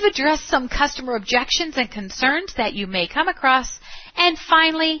 We've addressed some customer objections and concerns that you may come across. And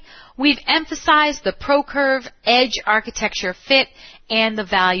finally, we've emphasized the ProCurve Edge architecture fit and the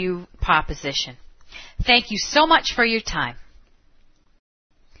value proposition. Thank you so much for your time.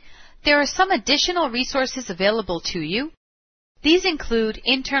 There are some additional resources available to you. These include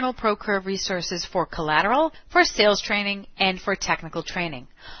internal ProCurve resources for collateral, for sales training, and for technical training.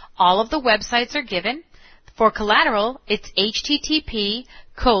 All of the websites are given. For collateral, it's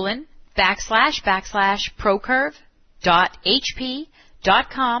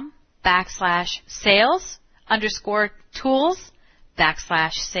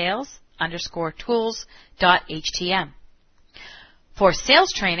For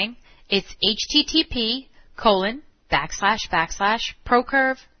sales training, it's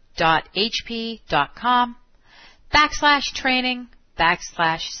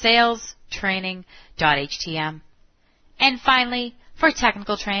And finally, for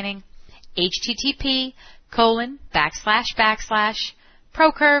technical training,